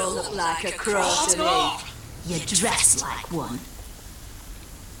sure look like a crow to me. You dress like one.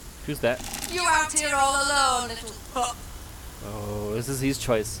 Who's that? You out here all alone, little pup. Oh, this is his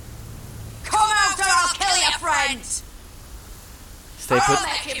choice. Come out or I'll kill your friend. Stay I'll put.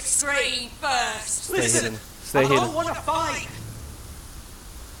 make him scream first. Stay hidden. Stay hidden. I don't want to fight.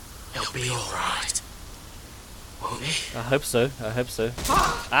 He'll be alright. Won't he? I hope so. I hope so.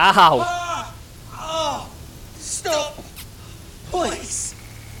 Ow! Oh, stop. Please.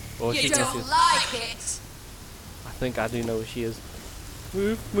 Oh, You she's don't missing. like it. I think I do know where she is.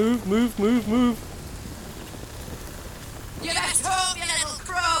 Move. You best hope your little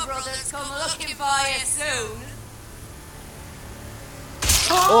crow brothers come looking for you soon.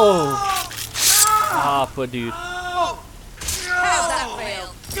 Oh! Ah, poor dude. How's that feel?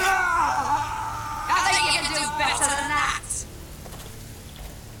 I think you can do better than that.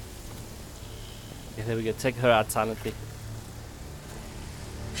 Yeah, there we go. Take her out silently.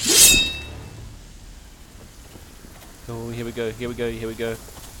 Oh, here we go.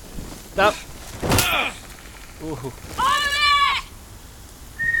 Stop! Ooh.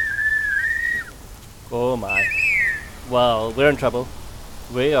 Oh my. Well, we're in trouble.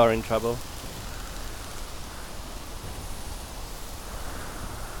 We are in trouble.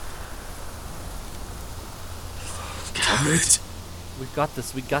 Damn it. We got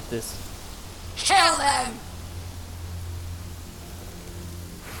this. Kill them.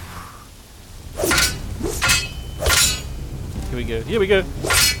 Here we go.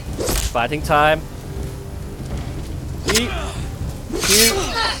 Fighting time.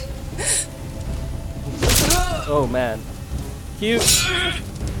 Oh man. Cute.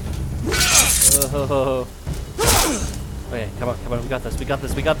 Oh. Okay, come on. We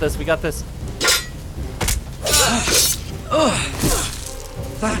got this.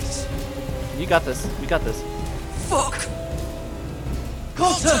 Thanks. You got this. We got this. Fuck!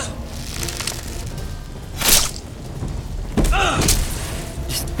 Coulter!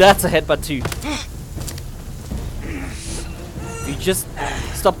 That's a headbutt too. You just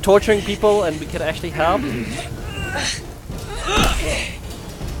stop torturing people and we can actually help.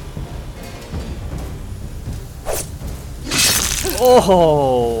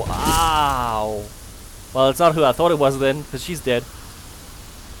 Oh, ow. Well, it's not who I thought it was then, because she's dead.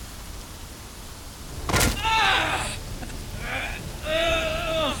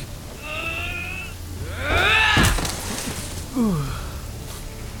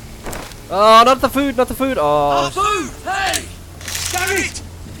 Oh, not the food, not the food. Oh. Our food! Hey! Garrett!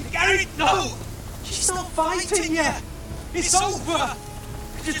 Garrett, no! She's not fighting yet! It's over!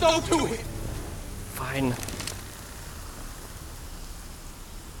 Just don't do it! Fine.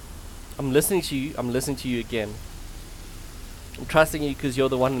 I'm listening to you. I'm listening to you again. I'm trusting you because you're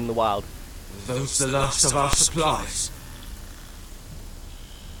the one in the wild. Are those the last of our supplies?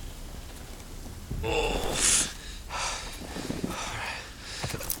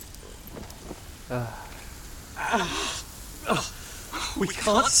 We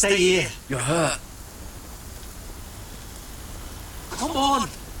can't stay here. You're hurt. Come on!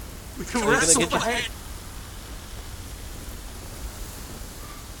 We can wrestle for head.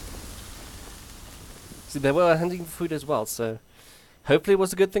 See, they were hunting for food as well, so hopefully it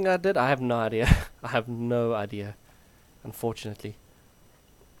was a good thing I did. I have no idea. I have no idea, unfortunately.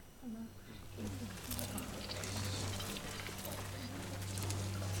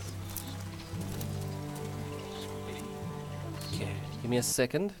 Okay, give me a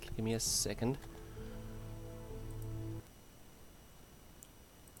second. Give me a second.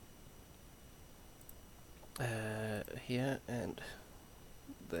 Here and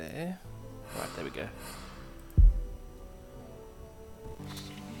there. Right, there we go.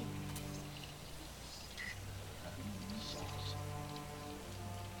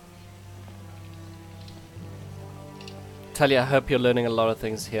 Talia, I hope you're learning a lot of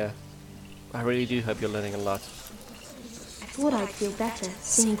things here. I really do hope you're learning a lot. I thought I'd feel better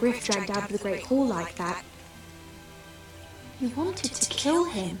seeing Griff dragged out of the Great Hall like that. You wanted to kill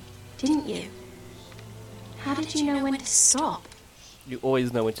him, didn't you? How did you know when to stop? You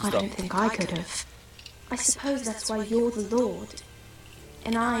always know when to I stop. don't think I could have. I suppose that's why you're the Lord.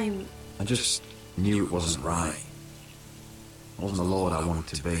 And I'm... I just knew it wasn't right. I wasn't the Lord I wanted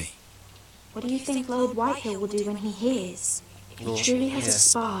to be. What do you think Lord Whitehill will do when he hears? If he Lord, truly has yeah. a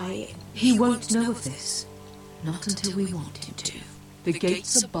spy... He won't know of this. Not until we want him to. The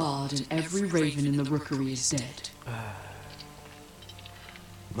gates are barred and every raven in the rookery is dead.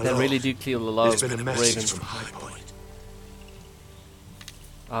 They really do kill a lot There's of been a message ravens. from High Point.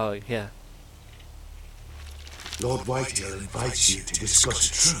 Oh, yeah. Lord Whitehill invites you to discuss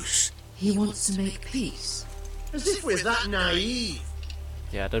a truce. He wants to make peace. As if we're that naive.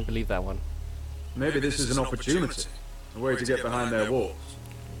 Yeah, I don't believe that one. Maybe this is an opportunity. A way to get behind their walls.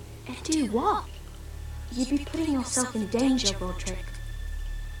 And do what? You'd be putting yourself in danger, Roderick.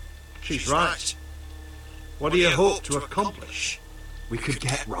 She's right. What do you hope to accomplish? We could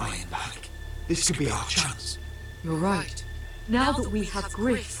get Ryan back. This could be our chance. You're right. Now that we have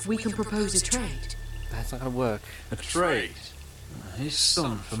Griff, we can propose a trade. That's not gonna work. A trade? His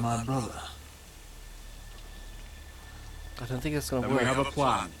son for my brother. I don't think it's gonna Then work. we have a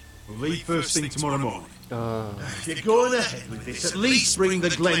plan. We'll leave first thing tomorrow morning. If you're going ahead with this, at least bring the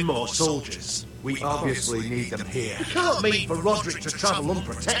Glenmore soldiers. We obviously need them here. You can't mean for Roderick to travel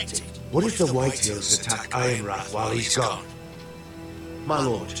unprotected. What if the Whitehills attack Ironrath while he's gone? My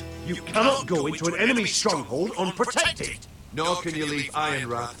lord, you cannot go into an enemy stronghold unprotected. Nor can you leave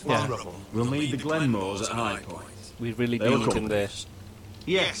Ironrath vulnerable. We'll need the Glenmores at High Point. We really They'll do need them there.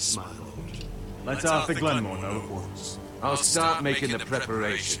 Yes, my lord. Let Arthur Glenmore know at once. I'll start making the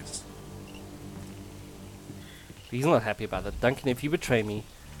preparations. He's not happy about that. Duncan, if you betray me,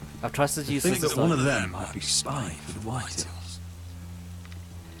 I've trusted you I think since the that start. one of them might be spying for the Whitehills.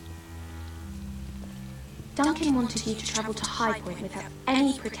 Duncan wanted you to travel to High Point without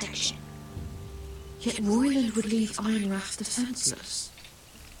any protection. Yet Royland would leave Ironrath defenseless.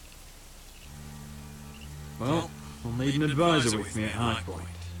 Well, we'll need an advisor with me at High Point.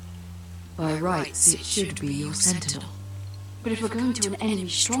 By rights, it should be your sentinel. But if we're going to an enemy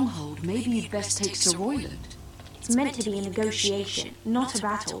stronghold, maybe you'd best take Sir Royland. It's meant to be a negotiation, not a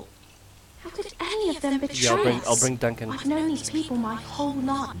battle. How could any of them betray Yeah, us? I'll bring Duncan. I've known these people my whole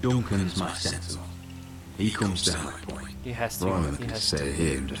life. Duncan's my sentinel. He comes to High Point. He has to. Royland He can has to. stay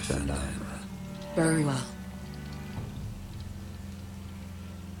here and defend Ironrath. Very well.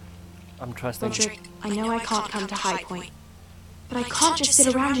 I'm trusting. Roderick, I know I can't come to High Point, But I can't just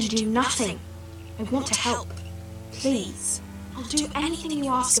sit around and do nothing. I want to help. Please. I'll do anything you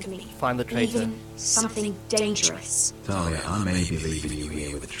ask of me. Find the traitor. Even something dangerous. Talia, I may be leaving you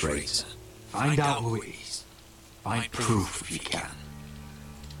here with a traitor. Find out who it is. Find proof if you can.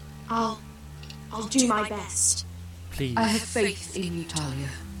 I'll do my best. Please. I have faith in you, Talia.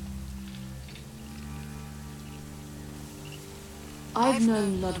 I've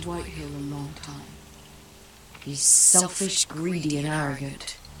known Lord Whitehill a long time. He's selfish, greedy, and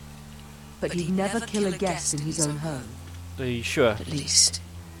arrogant. But he'd never kill a guest in his own home. Are you sure? At least,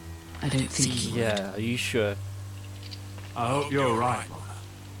 I don't think he would. Yeah, are you sure? I hope you're right,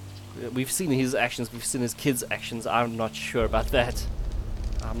 Mother. We've seen his actions, we've seen his kids' actions. I'm not sure about that.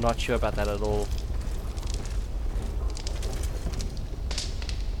 I'm not sure about that at all.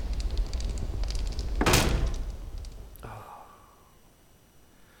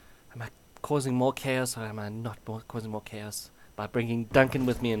 Am I causing more chaos, or am I not causing more chaos by bringing Duncan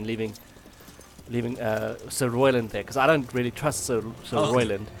with me and leaving Sir Royland there? Because I don't really trust Sir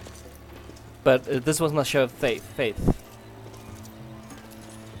Royland. But this was not a show of faith.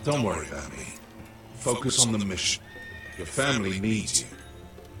 Don't worry about me. Focus on the mission. Your family needs you.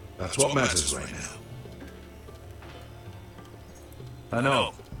 That's what matters right now. I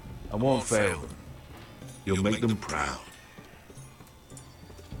know. I won't fail them. You'll make them proud.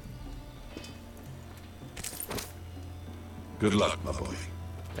 Good luck, my boy.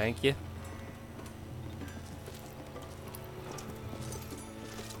 Thank you.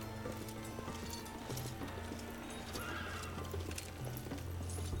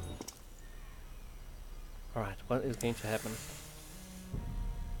 Alright, what is going to happen?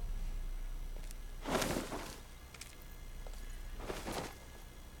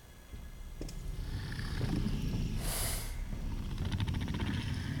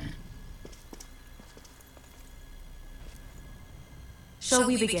 Shall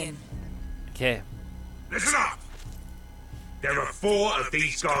we begin? Okay. Listen up! There are 4 of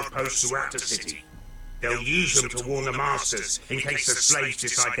these guard posts throughout the city. They'll use them to warn the masters in case the slaves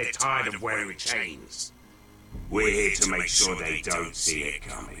decide they're tired of wearing chains. We're here to make sure they don't see it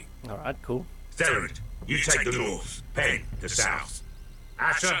coming. Alright, cool. Therend, you take the north. Penn, the south.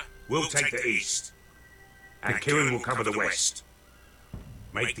 Asher, we'll take the east. And Kieran will cover the west.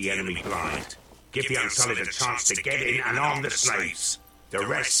 Make the enemy blind. Give the Unsullied a chance to get in and arm the slaves. The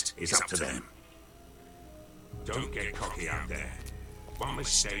rest is up to them. Don't get cocky out there. One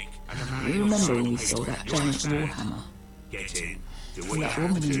mistake and the man You remember when we saw that giant warhammer? Get in, do what you That have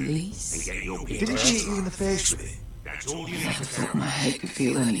woman to, in Lee's? and get your people. Didn't she hit you in the face with it? That's all you need Never to thought do. my hate could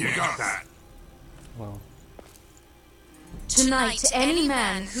feel any You got that? Well. Tonight, any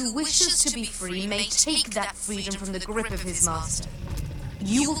man who wishes to be free may take that freedom from the grip of his master.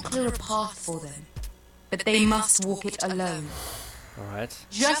 You will clear a path for them, but they must walk it alone. Alright.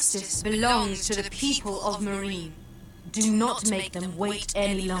 Justice belongs to the people of Meereen. Do not make them wait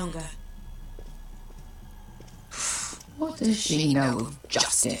any longer. What does she know of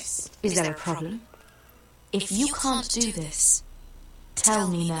justice? Is there a problem? If you can't do this, tell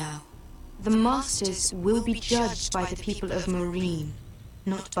me now. The Masters will be judged by the people of Meereen,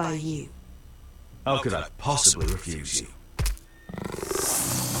 not by you. How could I possibly refuse you?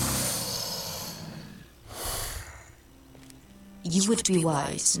 You would be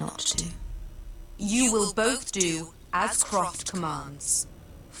wise not to. You will both do as Croft commands.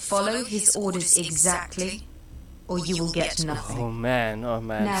 Follow his orders exactly, or you will get nothing. Oh man, oh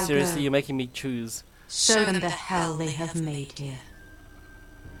man. Now Seriously, go. you're making me choose. Show them the hell they have made here.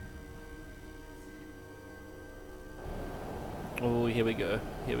 Oh, here we go.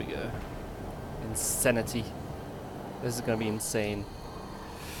 Here we go. Insanity. This is gonna be insane.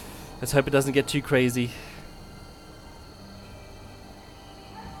 Let's hope it doesn't get too crazy.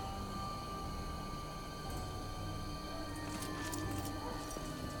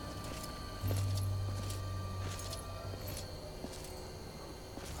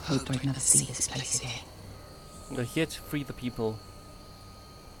 Hope I'd never see this place again. We're here to free the people.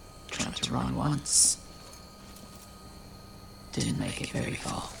 Tried to run once. Didn't make it very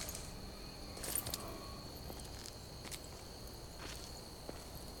far.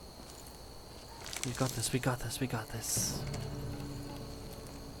 We got this, we got this, we got this.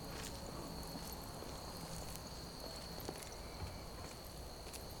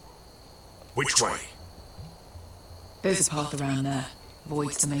 Which way? There's a path around there.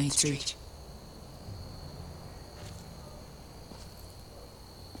 Voids to Main Street.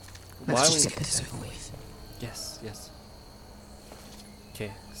 Let's just get this over with. Yes, yes.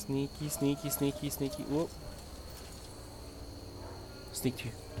 Okay, sneaky, sneaky, sneaky, sneaky. Whoa. Sneak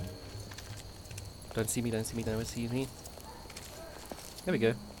you. Don't see me, don't see me, don't see me. There we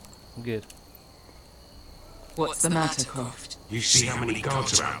go. I'm good. What's the matter, Croft? You see how many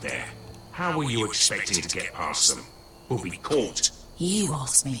guards are out there? How were you expecting to get past them? We'll be caught. You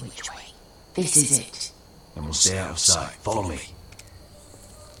asked me which way. This is it. And we'll stay out of sight. Follow me.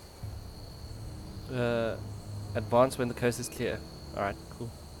 Advance when the coast is clear. Alright, cool.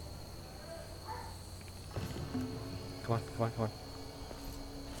 Come on, come on, come on.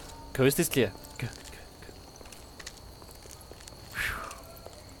 Coast is clear. Go, go, go. Whew.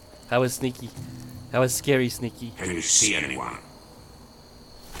 That was sneaky. That was scary sneaky. Can you see anyone?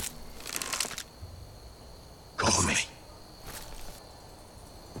 Cover me.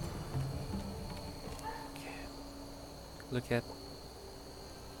 Look at.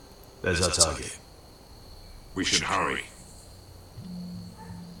 There's our target. We should hurry.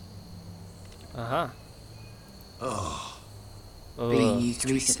 Uh-huh. Oh. Being used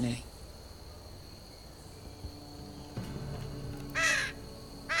recently.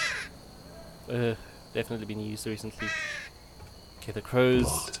 Definitely been used recently. Okay, the crows.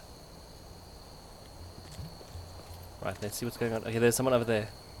 Blood. Right, let's see what's going on. Okay, there's someone over there.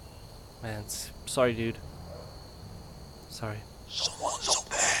 Man, sorry, dude. Sorry. Someone's up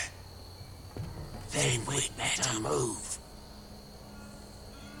there. Then we'd better move.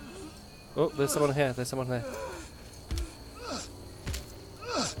 Oh, there's someone here. There's someone there.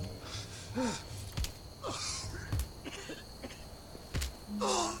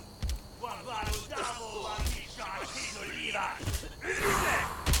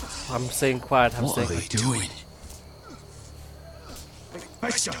 I'm staying quiet. What are they doing?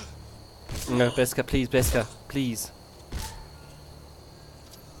 Beska! No, Beska, please, Beska, please.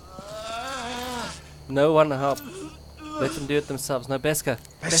 No one help. Let them do it themselves. No, Beska.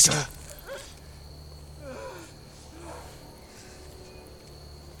 Beska!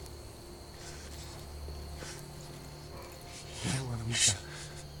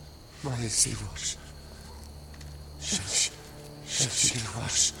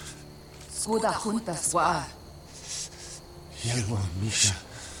 Skoda juntas wa.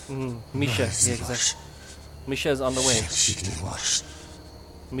 Misha, yeah, exactly. Misha's on the way.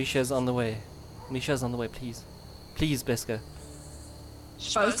 Misha's on the way. Misha's on the way, please. Please, Beska.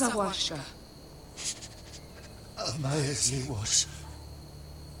 Shpalta washka.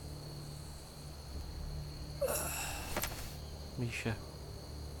 Misha.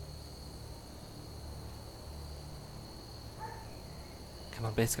 Come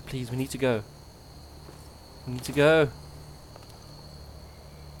on, Beska, please. We need to go. We need to go.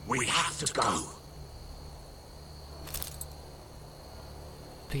 We have to go.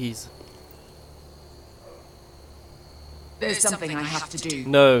 Please. There's something I have to do.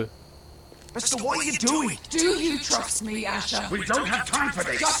 No. Beska, what are you doing? Do you trust me, Asher? We don't have time for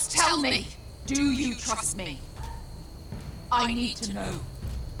this. Just tell me. Do you trust me? I need to know.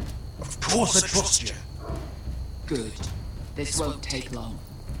 Of course I trust you. Good. This won't take long.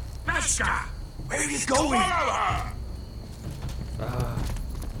 Beska! Where are you going?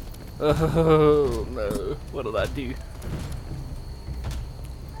 Oh no. What did I do?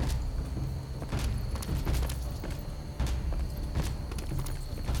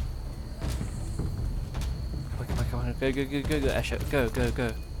 Come on. Go, Asher. Go.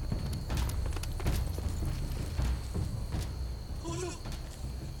 Oh no!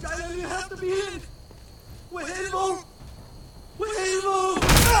 Tyler, you have to be in! Wehelmo!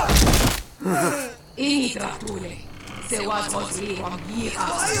 Initratule. Se was Why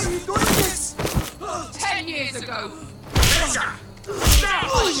are you doing this? 10 years ago. Beska!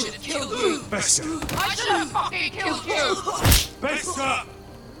 I should have killed you. Beska! I should have fucking killed you. Beska!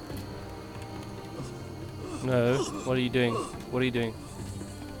 No. What are you doing? What are you doing?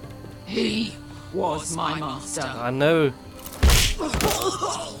 He was my master. I know.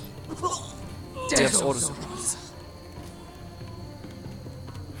 Yes, orders.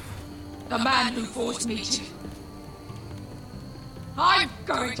 The man who forced me to. I'm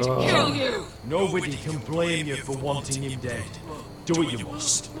going to kill you. Nobody can blame you for wanting him dead. Do what you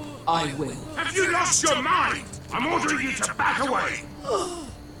must. I will. Have you lost your mind? I'm ordering you to back away.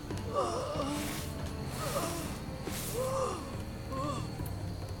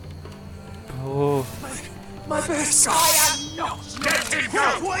 Oh. My best. I am not. Let him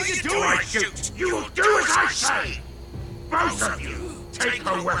go. What are you doing? Do I shoot? You will do as I say. Both of you, take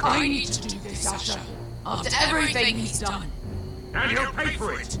her weapon. I need to do this, Asher. After everything he's done. And he'll pay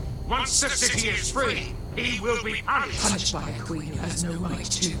for it. Once the city is free, he will be punished. Punished by a queen who has no right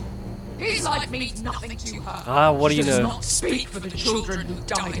to. His life means nothing to her. Ah, what do you She does know? not speak for the children who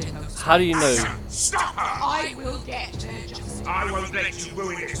died in those. How do you know? Stop her! I will get their justice. I won't let you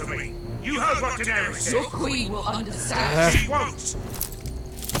ruin it for me. You heard what Daenerys said. Your queen will understand. She won't.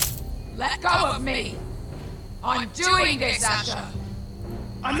 Let go of me! I'm doing this, Asher!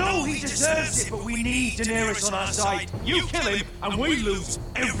 I know he deserves it, but we need Daenerys on our side. You kill him, and we lose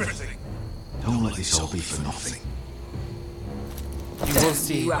everything. Don't let this all be for nothing. You will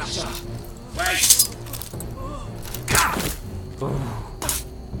see. You, Asher. Wait!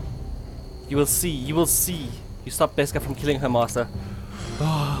 You will see. You will see. You stop Beskha from killing her master.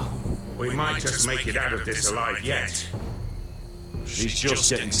 We might just make it out of this alive yet. She's just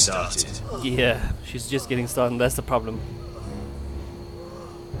getting started. Yeah, she's just getting started. That's the problem.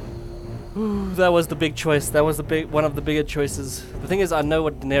 Ooh, that was the big choice. That was one of the bigger choices. The thing is, I know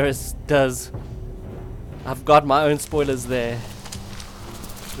what Daenerys does. I've got my own spoilers there.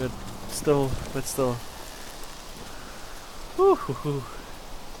 But still. Ooh, hoo, hoo.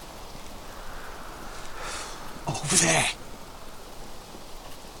 Over there.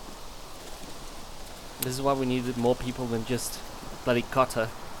 This is why we needed more people than just bloody Cotter.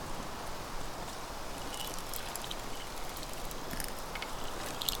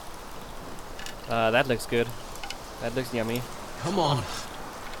 That looks good. That looks yummy. Come on.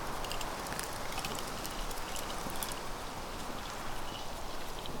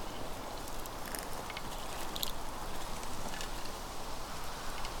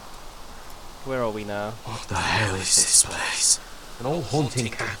 Where are we now? What the hell is this place? An old hunting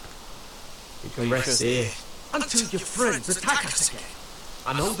camp. You can rest here. Until your friends attack us again.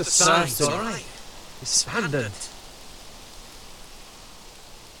 I know the signs, alright. It's abandoned.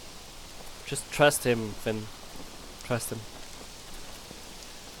 Just trust him, Finn. Trust him.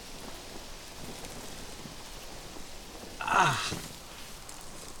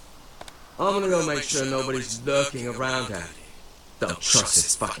 I'm gonna go make sure nobody's lurking around out here. Don't trust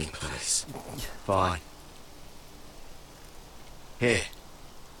this fucking place. Fine. Here.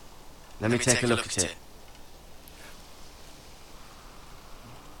 Let me take a look at it.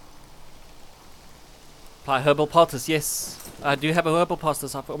 Apply herbal poultice, yes. I do have a herbal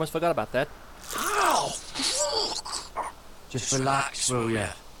poultice. I almost forgot about that. Ow! Just relax, will ya?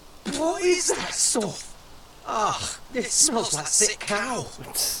 What is that stuff? Ah, it smells like sick cow.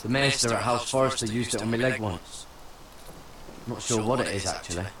 The maester at House Forrester used it on my leg once. Not sure what it is,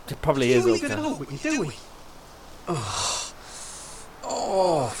 actually. It probably is, Do you even know what you're doing?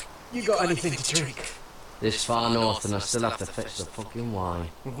 Oh, you got anything to drink? This far north and I still have to fetch the fucking wine.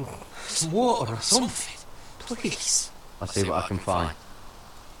 Some water or something, please. I'll see what I can find.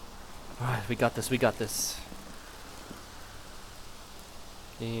 Alright, we got this, we got this.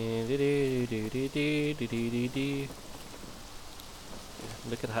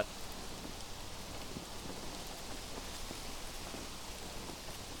 Look at that.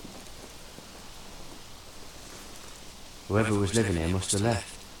 Whoever was living here must have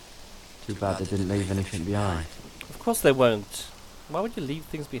left. Too bad they didn't leave anything behind. Of course they won't. Why would you leave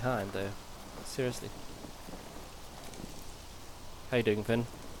things behind, though? Seriously. How you doing, Finn?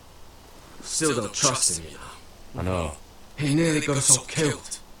 Still don't trust him, you know. I know. He nearly got us all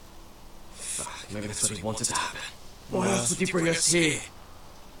killed. Fuck, maybe that's what he wanted to happen. Why else would he bring us here?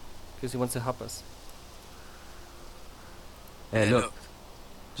 Because he wants to help us. Hey, look.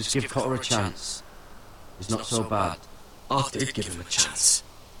 Just give Cotter a chance. He's not so bad. I did give him a chance.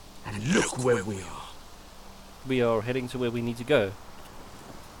 And look where we are. We are heading to where we need to go.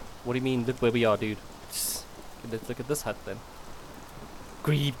 What do you mean, look where we are, dude? Let's look at this hut, then.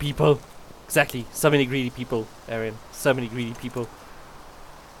 Greedy people. Exactly. So many greedy people, Arian. So many greedy people.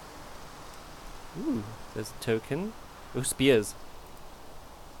 Ooh, there's a token. Ooh, spears.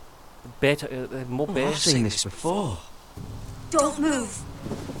 More bears. I've seen this before. Don't move.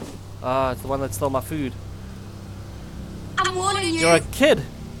 Ah, it's the one that stole my food. I'm warning you. You're a kid.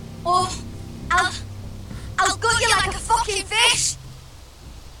 Or I'll gut you like a fucking fish.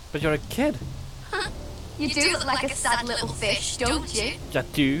 But you're a kid. You do look like a sad little fish, don't you? I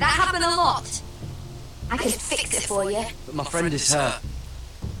do. That happened a lot. I can fix it for you. But my friend is hurt.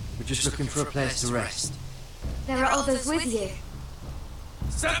 We're just looking for a place to rest. There are others with you.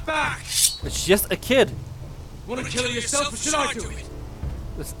 Step back! It's just a kid. Want to kill it yourself or should I do it?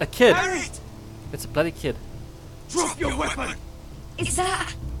 It's a kid. Garrett! It's a bloody kid. Drop your weapon! Is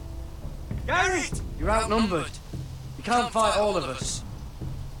that... Garrett! You're outnumbered. You can't fight all of us.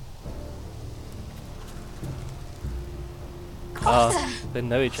 Oh, they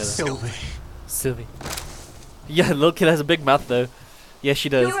know each other. Sylvie. Yeah, little kid has a big mouth though. Yeah, she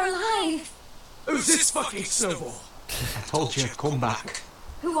does. You're alive. Who's this fucking snowball? I told you I'd come back.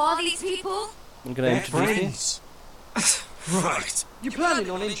 Who are these people? I'm gonna introduce you. Right. You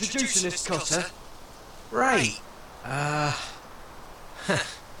planning on introducing this Cotter? Right.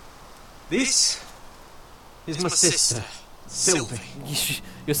 This is my sister, Sylvie.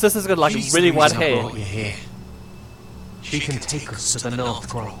 Your sister's got like She's really the white reason I hair. brought you here. She can take us to the North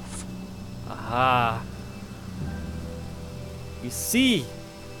Grove. Aha. You see.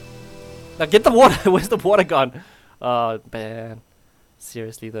 Now get the water. Where's the water gone? Oh man.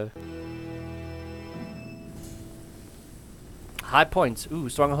 Seriously though. High points. Ooh,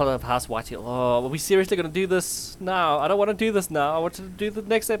 stronghold of House Whitehill. Oh, are we seriously gonna do this now? I don't want to do this now. I want to do the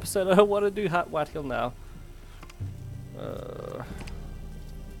next episode. I don't want to do Whitehill now.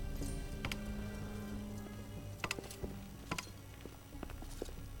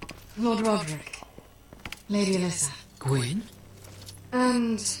 Lord Roderick, Lady Alyssa, Gwyn?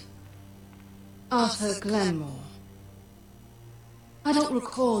 and Arthur Glenmore. I don't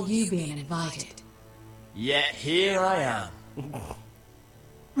recall you being invited. Yet here I am.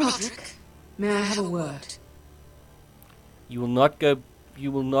 Roderick, may I have a word? You will not go.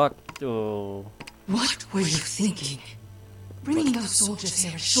 You will not. Oh. What were you thinking? Bringing those soldiers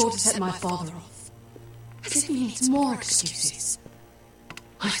here is sure to set my father off. As if he needs more excuses.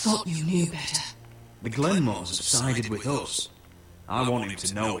 I thought you knew better. The Glenmores have sided with us. I want him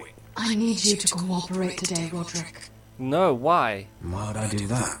to know it. I need you to cooperate today, Roderick. No, why? Why would I do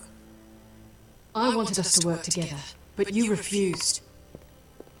that? I wanted us to work together, but you refused.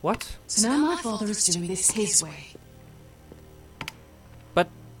 What? So now my father is doing this his way. But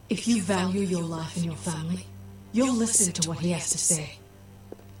if you value your life and your family, you'll listen to what he has to say.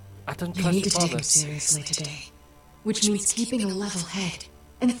 I don't You trust need to your take father. him seriously today, which means keeping a level head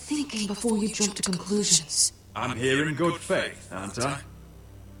and thinking before you jump to conclusions. I'm here in good faith, aren't I?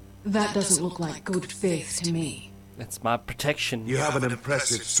 That doesn't look like good faith to me. It's my protection. You have an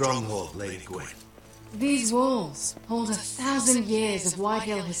impressive stronghold, Lady Gwyn. These walls hold 1,000 years of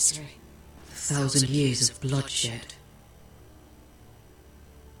Whitehill history. 1,000 years of bloodshed.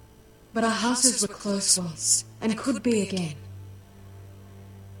 But our houses were close once, and could be again.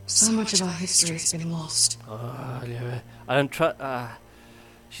 So much of our history has been lost. Oh, yeah. I don't trust.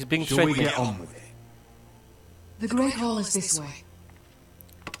 She's being Shall we threatening. get on with it? The Great Hall is this way.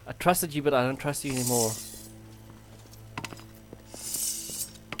 I trusted you, but I don't trust you anymore.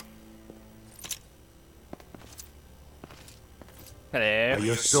 Hello. Are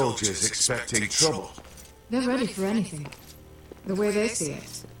your soldiers expecting trouble? They're ready for anything. The way they see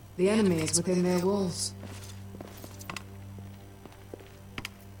it, the enemy is within their walls.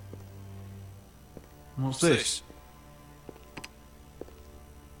 What's this?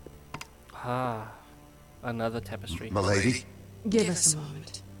 Ah, another tapestry. My lady? Give us a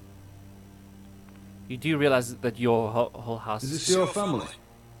moment. You do realize that your whole house Is this your family?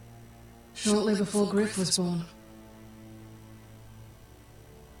 Shortly before Griff was born.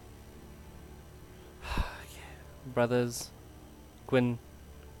 brothers, Gwyn,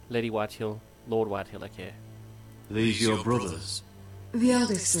 Lady Whitehill, Lord Whitehill, okay. These your brothers? The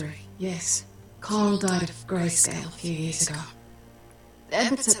eldest three, yes. Carl died of grayscale a few years ago.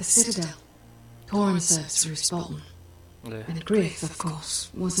 Ebbett's at the Citadel. Torrin serves Roose Bolton. Yeah. And Griff, of course,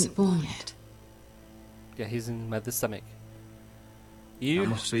 wasn't born yet. Yeah, he's in mother's stomach. You? That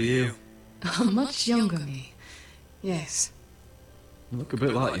must be you. A much younger me. Yes. You look a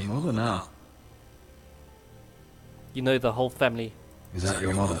bit like your mother now. You know the whole family. Is that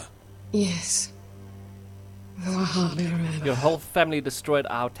your mother? Yes. Though I hardly remember. Your whole family destroyed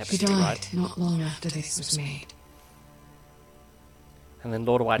our She tapestry, died right? not long after this was made. And then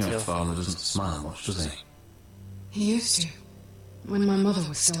Lord Whitehill. Your father doesn't smile much, does he? He used to. When my mother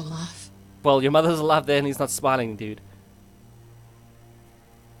was still alive. Well, your mother's alive there and he's not smiling, dude.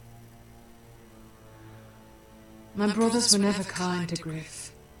 My brothers were never kind to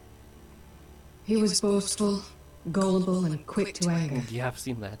Griff. He was boastful, gullible, and quick to anger. You have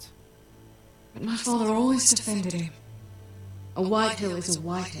seen that. But my father always defended him. A Whitehill is a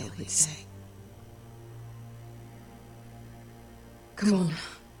Whitehill, he'd say. Come on,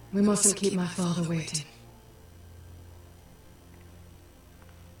 we mustn't keep my father waiting.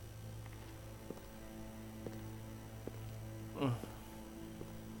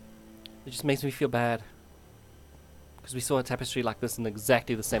 It just makes me feel bad. Because we saw a tapestry like this in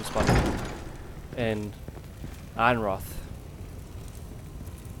exactly the same spot in Ironroth.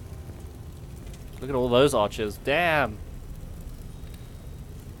 Look at all those archers. Damn.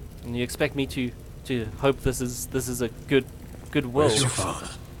 And you expect me to hope this is a good will. Where's your father?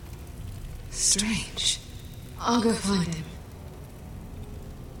 Strange. I'll go find him.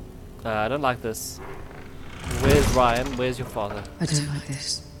 I don't like this. Where's Ryan? Where's your father? I don't like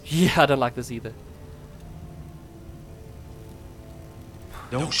this. Yeah, I don't like this either.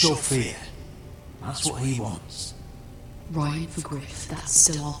 Don't show fear. That's what he wants. Ryan for Griff, that's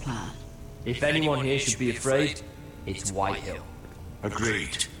still our plan. If anyone here should be afraid, It's Whitehill.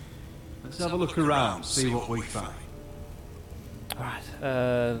 Agreed. Let's have a look around, see what we find. Alright,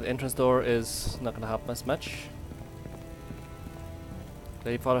 the entrance door is not gonna help us much.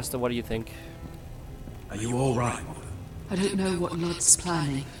 Lady Forrester, what do you think? Are you alright, Mother? I don't know what Ludd's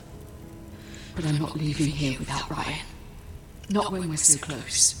planning, but I'm not leaving here without Ryan. Not when we're so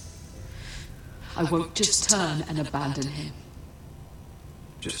close. I won't just turn and abandon him.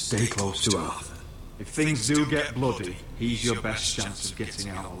 Just stay close to Arthur. If things do get bloody, he's your best chance of getting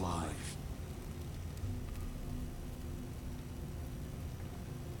out alive.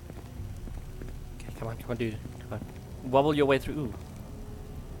 Okay, come on, dude. Come on. Wobble your way through. Ooh.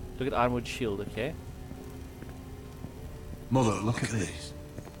 Look at Ironwood Shield, okay? Mother, look at this.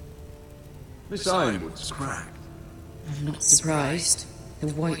 This ironwood's cracked. I'm not surprised. The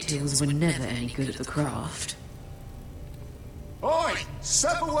Whitehills were never any good at the craft. Oi!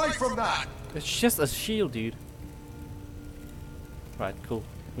 Step away from that! It's just a shield, dude. Right, cool.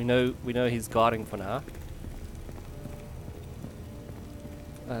 We know he's guarding for now.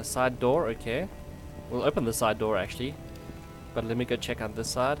 Side door, okay. We'll open the side door actually. But let me go check out this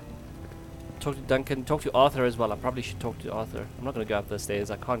side. Talk to Duncan, talk to Arthur as well. I probably should talk to Arthur. I'm not gonna go up the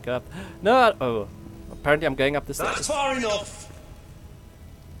stairs, I can't go up. No! Oh, apparently I'm going up the stairs. That's far enough!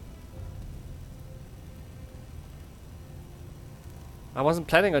 I wasn't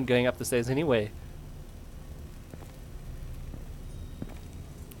planning on going up the stairs anyway.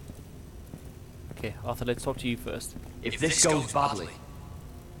 Okay, Arthur, let's talk to you first. If this goes badly,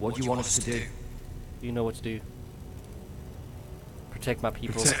 what do you want us to do? You know what to do. Protect my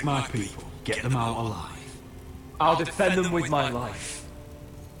people. Protect my people. Get them out alive. I'll defend them with my life.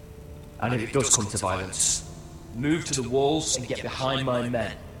 And if it does come to violence, move to the walls and get behind my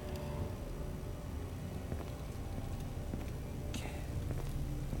men.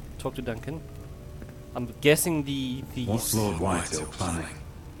 Talk to Duncan. I'm guessing the What's Lord Whitehill planning?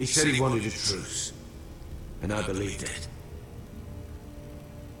 He said he wanted a truce. And I believed it.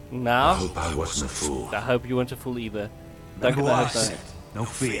 Now? I hope I wasn't a fool. I hope you weren't a fool either. Duncan, Duncan, I said, no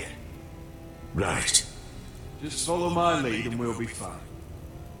fear. Right. Just follow my lead and we'll be fine.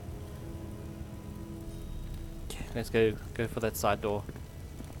 Okay, let's go for that side door.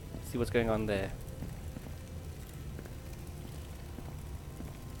 See what's going on there.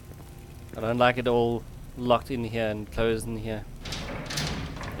 I don't like it all locked in here and closed in here.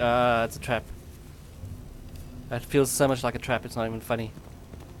 It's a trap. It feels so much like a trap, it's not even funny.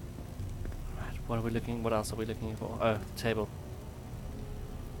 Right, what else are we looking for? Oh, table.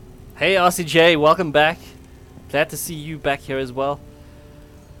 Hey RCJ, welcome back. Glad to see you back here as well.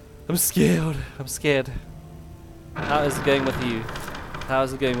 I'm scared. How is it going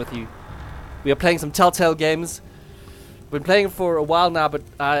with you? We are playing some Telltale games. Been playing for a while now, but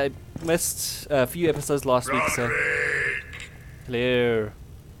I missed a few episodes last week, so... Hello.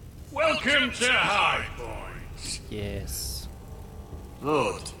 Welcome to High Point. Yes.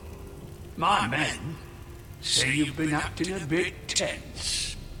 Lord, my men say you've been acting a bit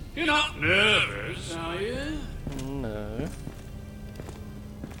tense. You're not nervous, are you? No.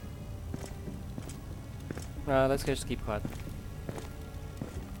 Let's go just keep quiet.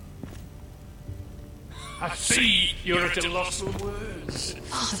 I see you're at a loss for words.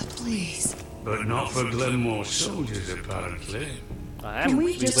 Father, please. But not for Glenmore soldiers, apparently. I am. Can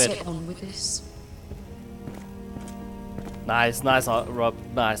we just get on with this? Nice, Rob.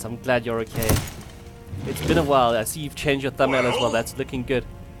 Nice. I'm glad you're okay. It's been a while. I see you've changed your thumbnail as well. That's looking good.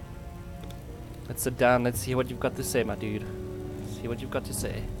 Let's sit down. Let's see what you've got to say, my dude. See what you've got to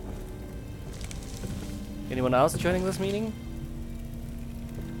say. Anyone else joining this meeting?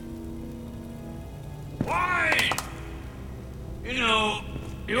 Why? You know,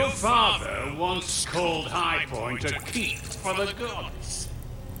 your father once called High Point a keep for the gods.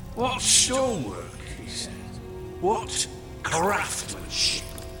 What stonework, he said. What craftsmanship.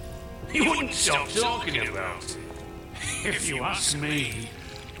 He wouldn't stop talking about it. If you ask me,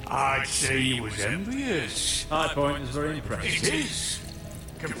 I'd say he was envious. High Point is very impressive. It is.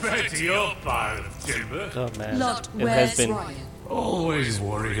 Compared to your pile of timber. Oh man. Lord, It has been. Ryan? Always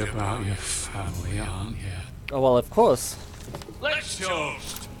worried about your family, aren't you? Oh well, of course. Let's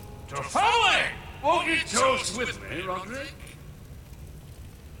toast to family! Won't you toast with me, Roderick?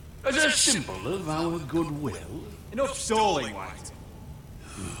 As a symbol of our goodwill. Enough stalling, White.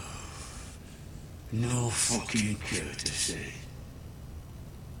 No fucking courtesy.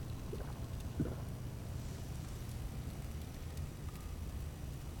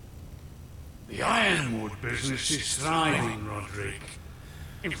 The ironwood business is thriving, Roderick.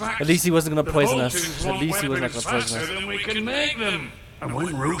 In fact, At least he wasn't going to the poison us. Boltons At want least he wasn't weapons going to poison faster us. than we can make them. And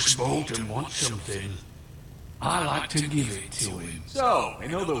when Roose Bolton wants something, I like to give it to him. So,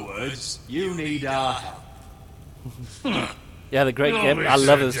 in other words, you need our help. Yeah, the great game. I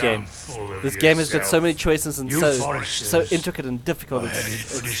love this game. This game has got so many choices and so intricate and difficult.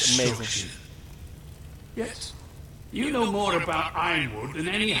 It's amazing. Yes. You know more about Ironwood than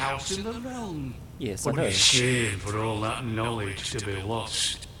any house in the realm. Yes, I Would know. be a shame for all that knowledge to be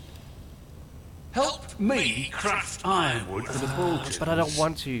lost. Help me craft ironwood for the boltons. But I don't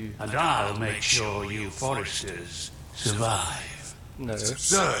want to. And I'll make sure you Forresters survive. No. It's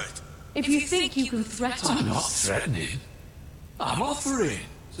absurd. If you think you can threaten I'm not us... threatening. I'm offering.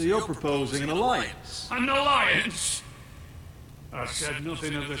 So you're proposing an alliance? An alliance? I said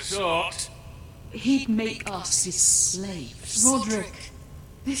nothing of the sort. He'd make us his slaves. Roderick,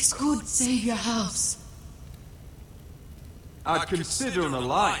 this could save your house. I'd consider an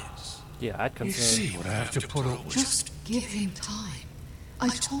alliance. Yeah, I'd You consider. see what I have to put up with. Just give him time. I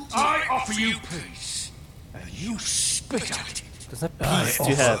told you. I offer you peace, and you spit at it. Does that I peace do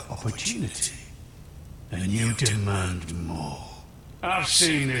you have? offer opportunity, and you demand more. I've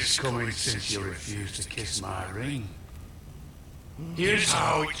seen this coming since you refused to kiss my ring. Here's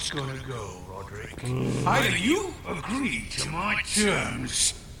how it's gonna go, Roderick. Either you agree to my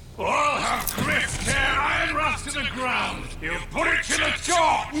terms, or I'll have Griff tear Ironrath to the ground. He'll put it to the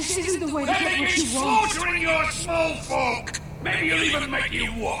top. This isn't the way to get Then what he's you want. slaughtering your small folk. Maybe he'll even make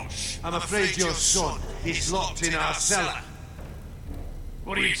you watch. I'm afraid your son is locked in our cellar.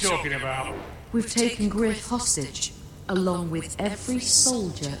 What are you talking about? We've taken Griff hostage, along with every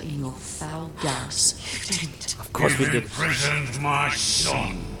soldier in your foul garrison. You didn't. Of course we You've did. imprisoned my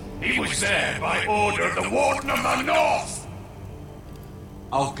son. He was there by order of the Warden of the North.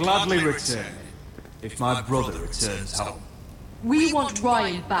 I'll gladly return if my brother returns home. We want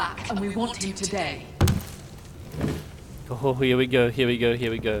Ryan back, and we want him today. Oh, here we go, here we go,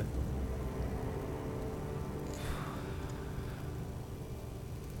 here we go.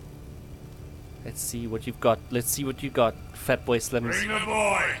 Let's see what you've got. Let's see what you got, Fat Boy Slims. Bring the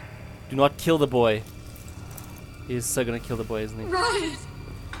boy. Do not kill the boy. He is so gonna kill the boy, isn't he? Ryan!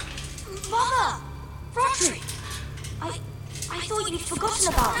 Mother! Roderick! I thought you'd forgotten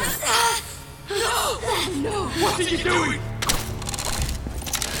about me. No! What are you doing?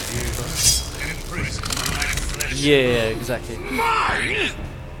 Imprisoned my flesh. Yeah, exactly. Mine?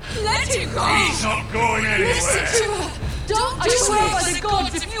 Let him go! He's not going anywhere. Listen to her! Don't do it by the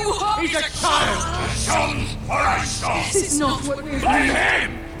gods if you hurt! He's a child. A son or a son. This is not what we're Let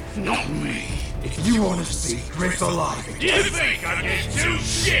doing. him, not me. If you want to see Griff alive You think I give two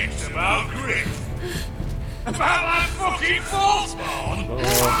shits about Griff? About that fucking falseborn?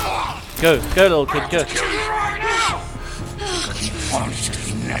 Go, go, little kid, go. Kill you right now!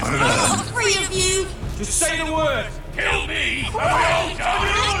 Forresters never learn. All three of you! Just say the word! Kill me! And we all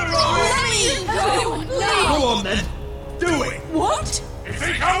die! Go on then. Do it. What? You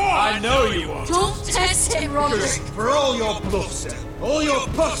think I want? I know you won't. Don't test him, Roderick! For all your bluster, all your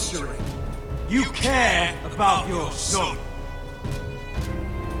posturing, You care about your son.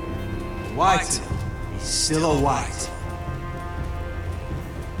 White is still a white.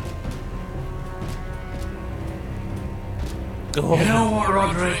 Oh, You know what,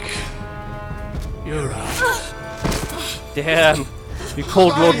 Roderick? You're right. damn. You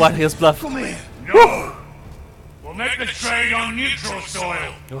called Lord Whitehair's bluff. come here. No! We'll make the trade on neutral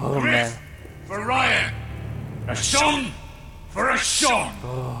soil. Oh, Griff man. for Ryan. A son for a son.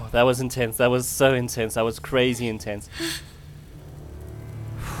 Oh, that was intense. That was so intense. That was crazy intense.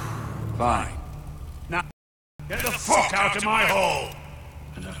 Fine. Now, get the fuck out of my hall.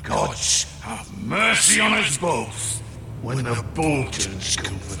 And the gods have mercy on us both when the Boltons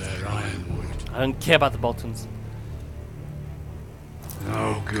come for their ironwood. I don't care about the Boltons.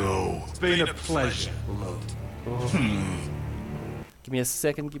 Now go. It's been a pleasure, Lord. Give me a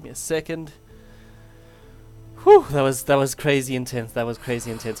second. Give me a second. Whew, that was crazy intense. That was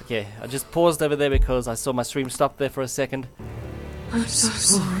crazy intense. Okay, I just paused over there because I saw my stream stop there for a second. I'm so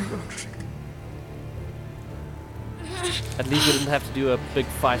sorry, Roderick. At least we didn't have to do a big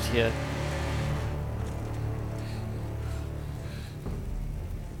fight here.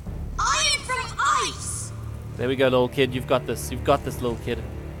 Iron from ice! There we go, little kid. You've got this. You've got this, little kid.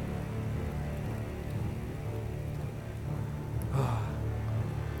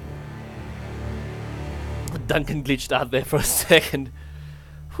 Duncan glitched out there for a second.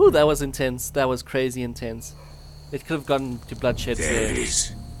 Whew, that was intense. That was crazy intense. It could have gone to bloodshed There there. it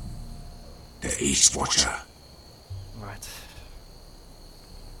is. The East Watcher. Right.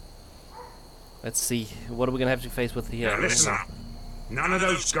 Let's see. What are we going to have to face with here? Now listen up. None of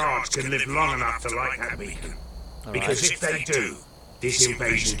those guards can live long enough to light that beacon. All Because right. if they do, this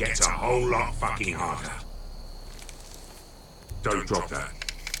invasion gets a whole lot fucking harder. Don't drop that.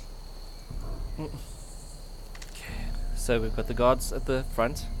 Okay, so we've got the guards at the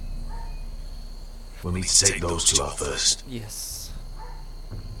front. We'll need to take those two out first. Yes.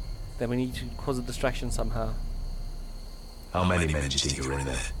 Then we need to cause a distraction somehow. How many men do you think are in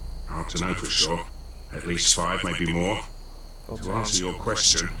there? Hard to know for sure. At least 5, maybe more. Okay. To answer your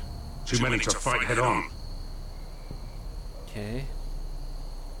question, too many to fight head on. Okay.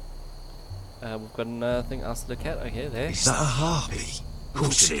 We've got nothing else to look at. Okay, there. Is that a harpy? Of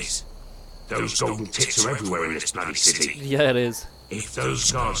course it is. Those golden tits are everywhere in this bloody city. Yeah, it is. If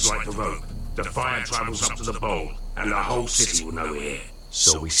those guards light the rope, the fire travels up to the bowl, and the whole city will know we're here.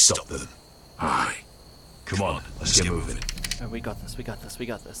 So we stop them. Aye. Come on, let's get moving. Oh, we got this, we got this, we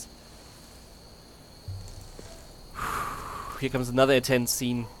got this. Here comes another intense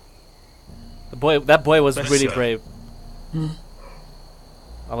scene. That boy was really brave.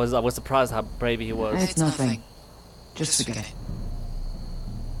 I was surprised how brave he was. It's nothing. Just forget it.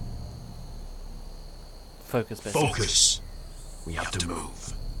 Focus, best. Focus. We have to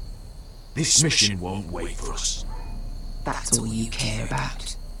move. This mission won't wait for us. That's all you care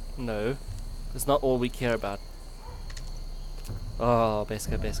about. No, it's not all we care about. Oh,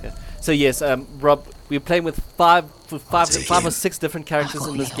 Beska. So yes, Rob, we're playing with five or six different characters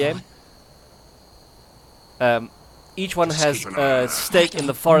in this game. Each one has a stake in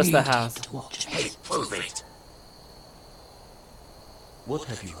the Forrester house. Hey, prove it. What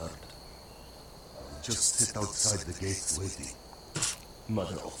have you heard? Just sit outside the gates waiting.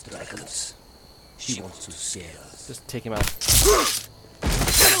 Mother of dragons. She wants to scare us. Just take him out.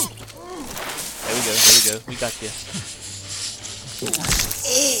 There we go. We got you.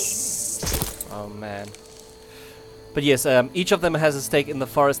 Oh man. But yes, each of them has a stake in the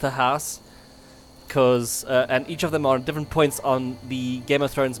Forrester house, and each of them are at different points on the Game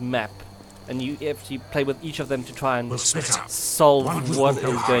of Thrones map, and you have to play with each of them to try and solve what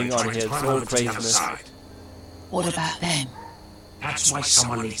is going on here. It's all craziness. What about them? That's why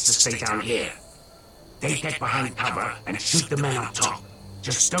someone needs to stay down here. They get behind cover and shoot the men on top.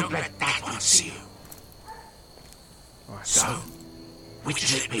 Just don't let that one see you. So, which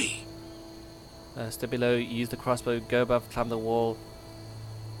should it be? Step below, use the crossbow, go above, climb the wall.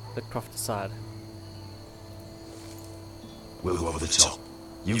 Let Croft decide. We'll go over the top.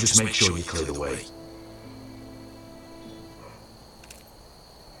 You just make sure you clear the way.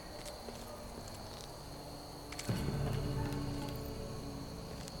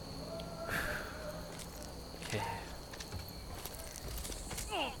 Okay.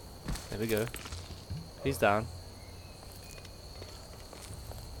 There we go. He's down.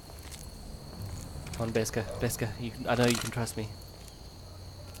 Come on, Beska. I know you can trust me.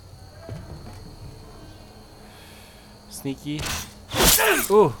 Sneaky.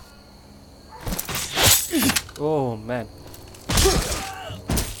 Ooh. Oh man.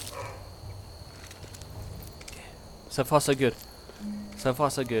 So far so good.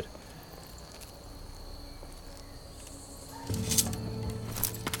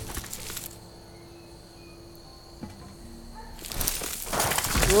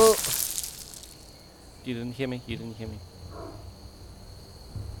 Whoa. You didn't hear me.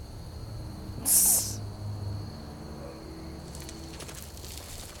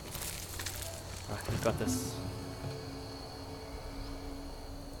 Alright, we've got this.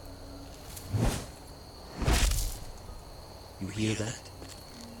 You hear that?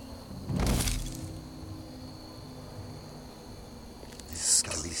 This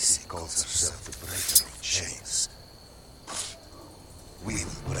Khaleesi calls herself the breaker of chains. We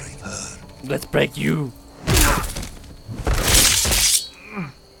will break her. Let's break you.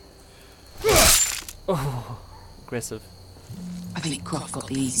 Oh, aggressive. I think Croft got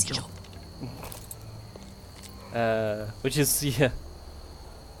the easy job. Which is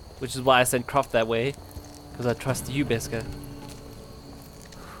why I sent Croft that way, because I trust you, Beska.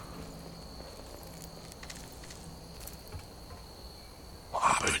 What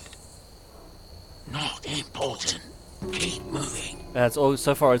happened? Not important. Keep moving. It's all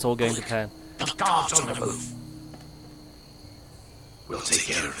so far. It's all going to plan. The guards on the move. We'll take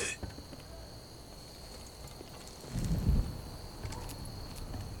care of it.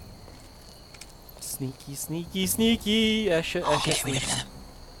 Sneaky. Asher. Get rid of them.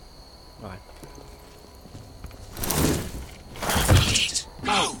 Right.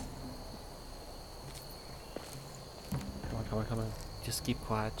 Go. Come on. Just keep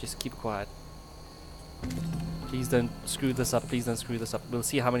quiet. Please don't screw this up. We'll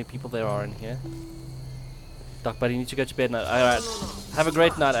see how many people there are in here. Doc, buddy, you need to go to bed now. Alright. Have a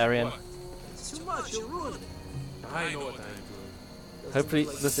great night, Arian. It's too much, you'll ruin it. I know what I'm doing. Hopefully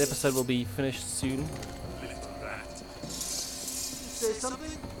this episode will be finished soon. say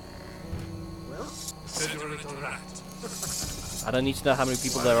something? Well? Said you're a little rat. I don't need to know how many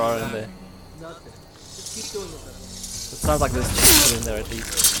people there are in there. Nothing. Just keep doing it. It sounds like there's 2 people in there at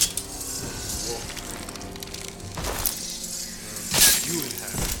least. You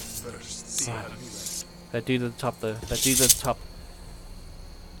inherit first. See how you like. That dude at the top though. That dude at the top.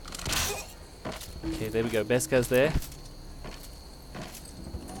 Okay, there we go. Beskhar's there.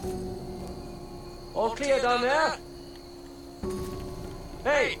 All clear down there?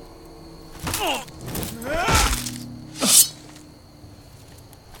 Hey!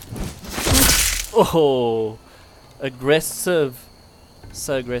 Oh, aggressive.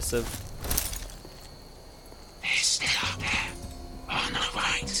 So aggressive. They're still out there. On the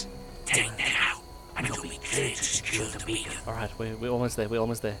right. Take them out, and you'll be clear to secure the beacon. Alright, we're almost there. We're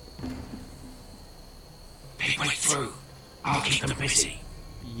almost there. They break through. I'll keep them busy.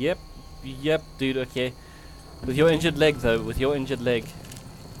 Yep, dude, okay. With your injured leg, though, with your injured leg,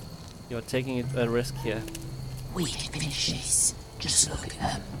 you're taking a risk here. We can finish this. Just look at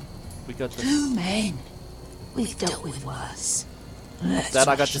them. We got this. 2 men. We've dealt with worse. That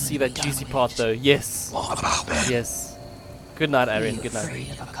I got to see that juicy part, though. Yes. What about them? Yes. Good night, Arian. Good night.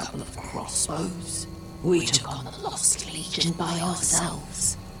 Afraid of a couple of crossbows. We took on the Lost Legion by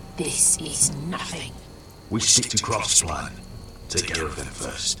ourselves. This is nothing. We stick to Croft's plan. Take care of them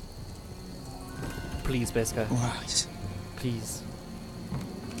first. Please, Beskar. Right. Please.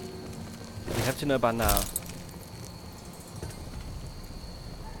 You have to know by now.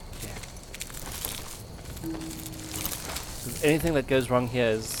 Okay. Anything that goes wrong here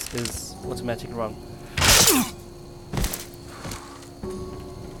is automatically wrong.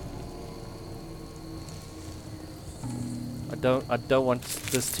 I don't want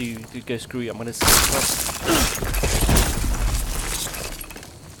this to go screwy. I'm gonna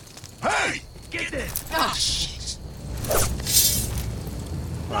Hey! Get this! Oh shit!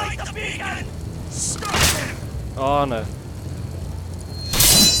 Light the beacon! Stop him! Oh no.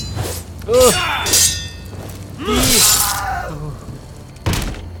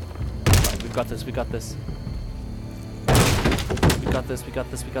 Right, we got this, we got this. We got this, we got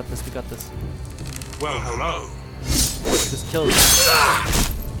this, we got this, we got this. Well, hello. Just kill it.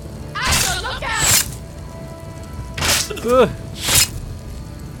 Asher, look out!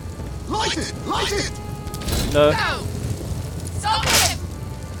 Light it! Light it! No. Go! Stop him!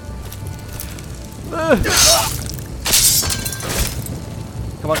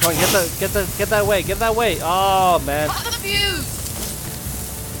 Come on, get that way, get that way. Oh man. Cut the fuse!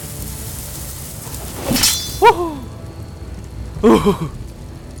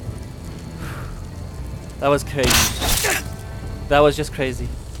 That was crazy. That was just crazy.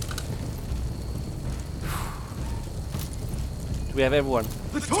 Do we have everyone?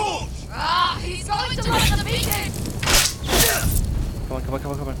 The torch! Ah, he's going to light the beacon! Come on, come on,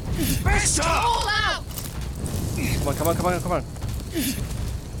 come on, come on. Better! All out! Come on, come on, come on, come on.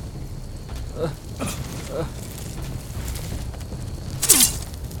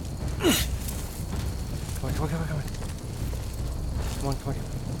 Come on, come on, come on, come on. Come on, come on.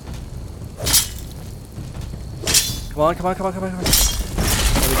 Come on, come on, come on, come on, come on.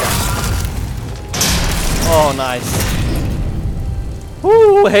 There we go. Oh, nice.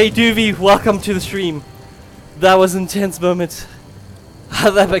 Woo! Hey, Doovie, welcome to the stream. That was an intense moment.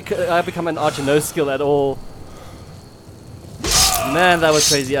 I become an archer no skill at all. Man, that was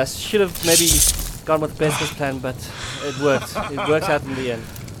crazy. I should have maybe gone with Beskhar's plan, but it worked. It worked out in the end.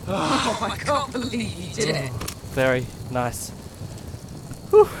 Oh, I can't believe you did it. Very nice.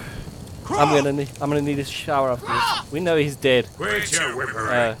 Whew. I'm gonna need a shower after this. We know he's dead. Quit your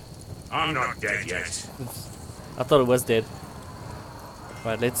whimpering. I'm not dead yet. I thought it was dead.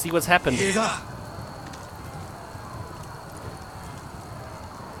 Right, let's see what's happened. Hear that?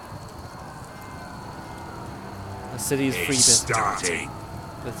 The city is free. Starting.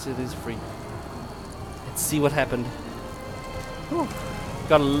 The city is free. Let's see what happened. Whew.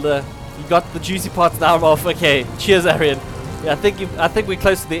 You got the juicy parts now off. Okay, cheers, Arian. Yeah, I think we're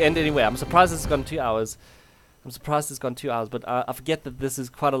close to the end anyway. I'm surprised it's gone 2 hours. But I forget that this is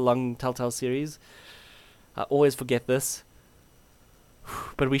quite a long Telltale series. I always forget this.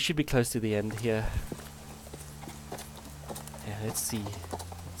 But we should be close to the end here. Yeah, let's see.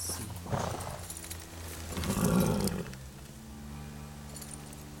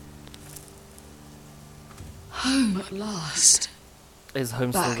 Home at last. Is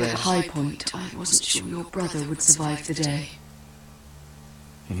home still Back there? at High Point, I wasn't sure your brother would survive the day.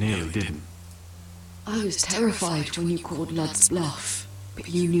 He nearly didn't. I was terrified when you called Ludd's bluff, but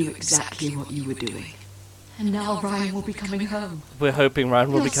you knew exactly what you were doing. And now Ryan will be coming home. We're hoping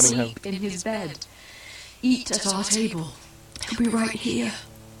Ryan will be He'll coming home. sleep in his bed, eat at our table, He'll be right here,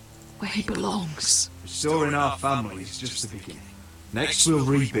 where he belongs. Restoring our family is just the beginning. Next we'll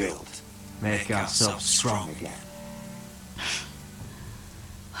rebuild. Make ourselves strong again.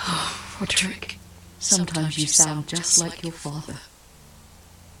 Roderick, sometimes you sound just like your father.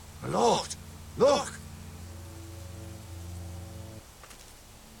 My lord, look!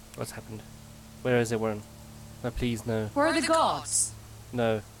 What's happened? Where is everyone? No, please, no. Where are the gods?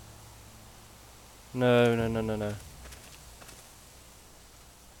 No. No, no, no, no, no.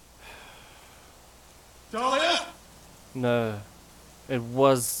 Dahlia? No. It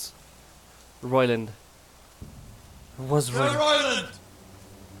was Royland. It was Royland. Royland!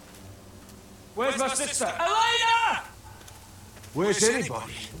 Where's my sister? Elena! Where's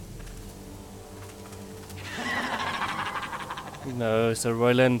anybody? No, Sir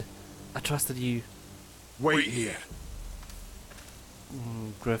Royland. I trusted you. Wait here.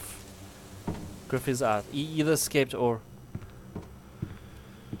 Griff. Griff is out. He either escaped or...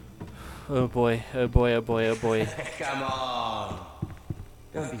 Oh boy, oh boy, oh boy, oh boy. Come on.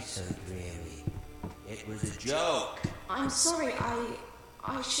 Don't be so dreary. It was a joke. I'm sorry,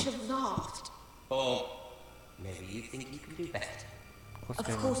 I should have laughed. Or maybe you think you can do better.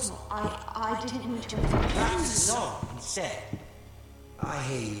 Of course not. I didn't mean to. That's not instead. I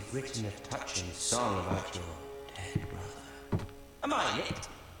hear you've written a touching song about your dead brother. Am I in it?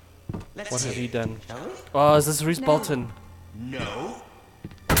 Let's What have hear you done? it, shall we? Oh, is this Reese Bolton? No.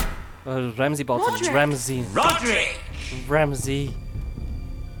 Ramsay Bolton. Roderick! Ramsay. Roderick! Ramsay.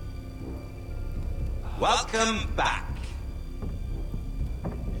 Welcome back.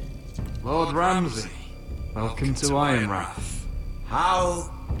 Lord Ramsay, welcome to Ironrath.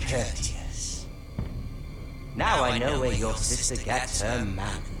 How courteous. Now I know where your sister gets her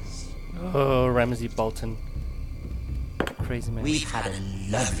manners. Oh, Ramsay Bolton. Crazy man. We've had a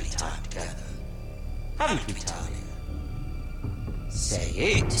lovely time together. Haven't we, Talia? Say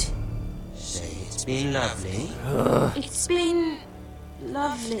it. Say it's been lovely. It's been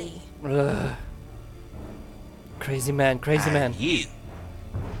lovely. Crazy man, crazy man. You.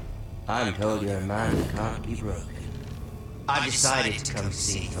 I'm told you're a man that can't be broken. I decided to come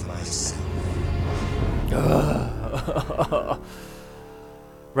see for myself.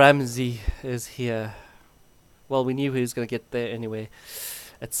 Ramsay is here. Well, we knew he was going to get there anyway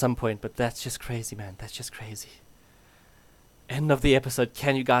at some point, but that's just crazy, man. That's just crazy. End of the episode.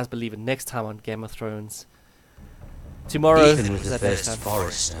 Can you guys believe it? Next time on Game of Thrones. Tomorrow. Ethan was the first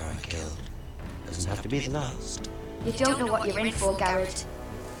Forrester I killed. Doesn't have to be the last. You don't know what you're in for, Garrett.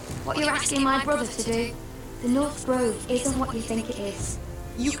 What you're asking my brother to do. The North Grove isn't what you think it is.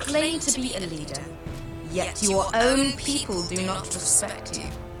 You claim to be a leader, yet your own people do not respect you.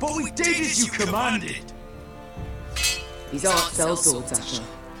 But we did as you commanded! These aren't sellswords, Asher.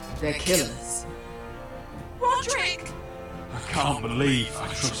 They're killers. Roderick! I can't believe I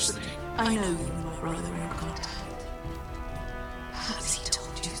trusted him. I know you and my brother are in contact. Perhaps he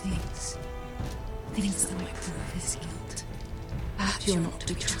told you things. Things that might prove his guilt. Perhaps you're not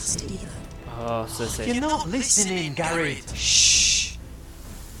to be trusted either. Oh, so sad. You're not listening, Gary. Shh.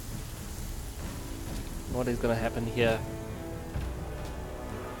 What is going to happen here?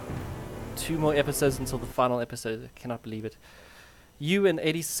 2 more episodes until the final episode. I cannot believe it. You and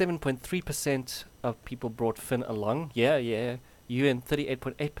 87.3% of people brought Finn along. Yeah. You and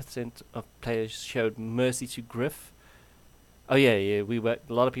 38.8% of players showed mercy to Griff. Oh yeah. We were.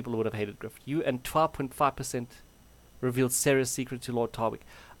 A lot of people would have hated Griff. You and 12.5% revealed Sarah's secret to Lord Tarwick.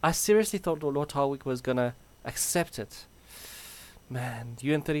 I seriously thought Lord Tarwick was gonna accept it. Man,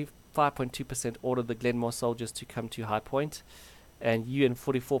 you and 35.2% ordered the Glenmore soldiers to come to High Point. And you and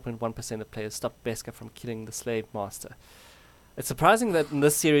 44.1% of players stopped Beskar from killing the slave master. It's surprising that in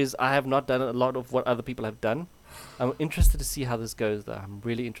this series I have not done a lot of what other people have done. I'm interested to see how this goes, though. I'm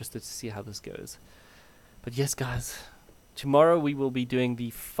really interested to see how this goes. But yes, guys, tomorrow we will be doing the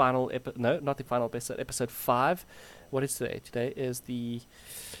final not the final episode, episode 5. What is today? Today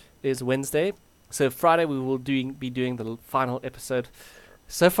is Wednesday. So Friday we will be doing the final episode.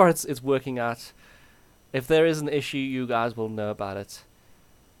 So far it's working out. If there is an issue, you guys will know about it.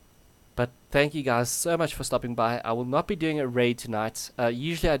 But thank you guys so much for stopping by. I will not be doing a raid tonight.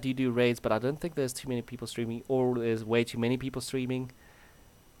 Usually I do raids, but I don't think there's too many people streaming, or there's way too many people streaming.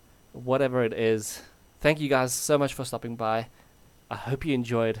 Whatever it is. Thank you guys so much for stopping by. I hope you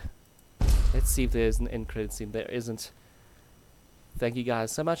enjoyed. Let's see if there's an end credit scene. There isn't. Thank you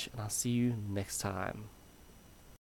guys so much, and I'll see you next time.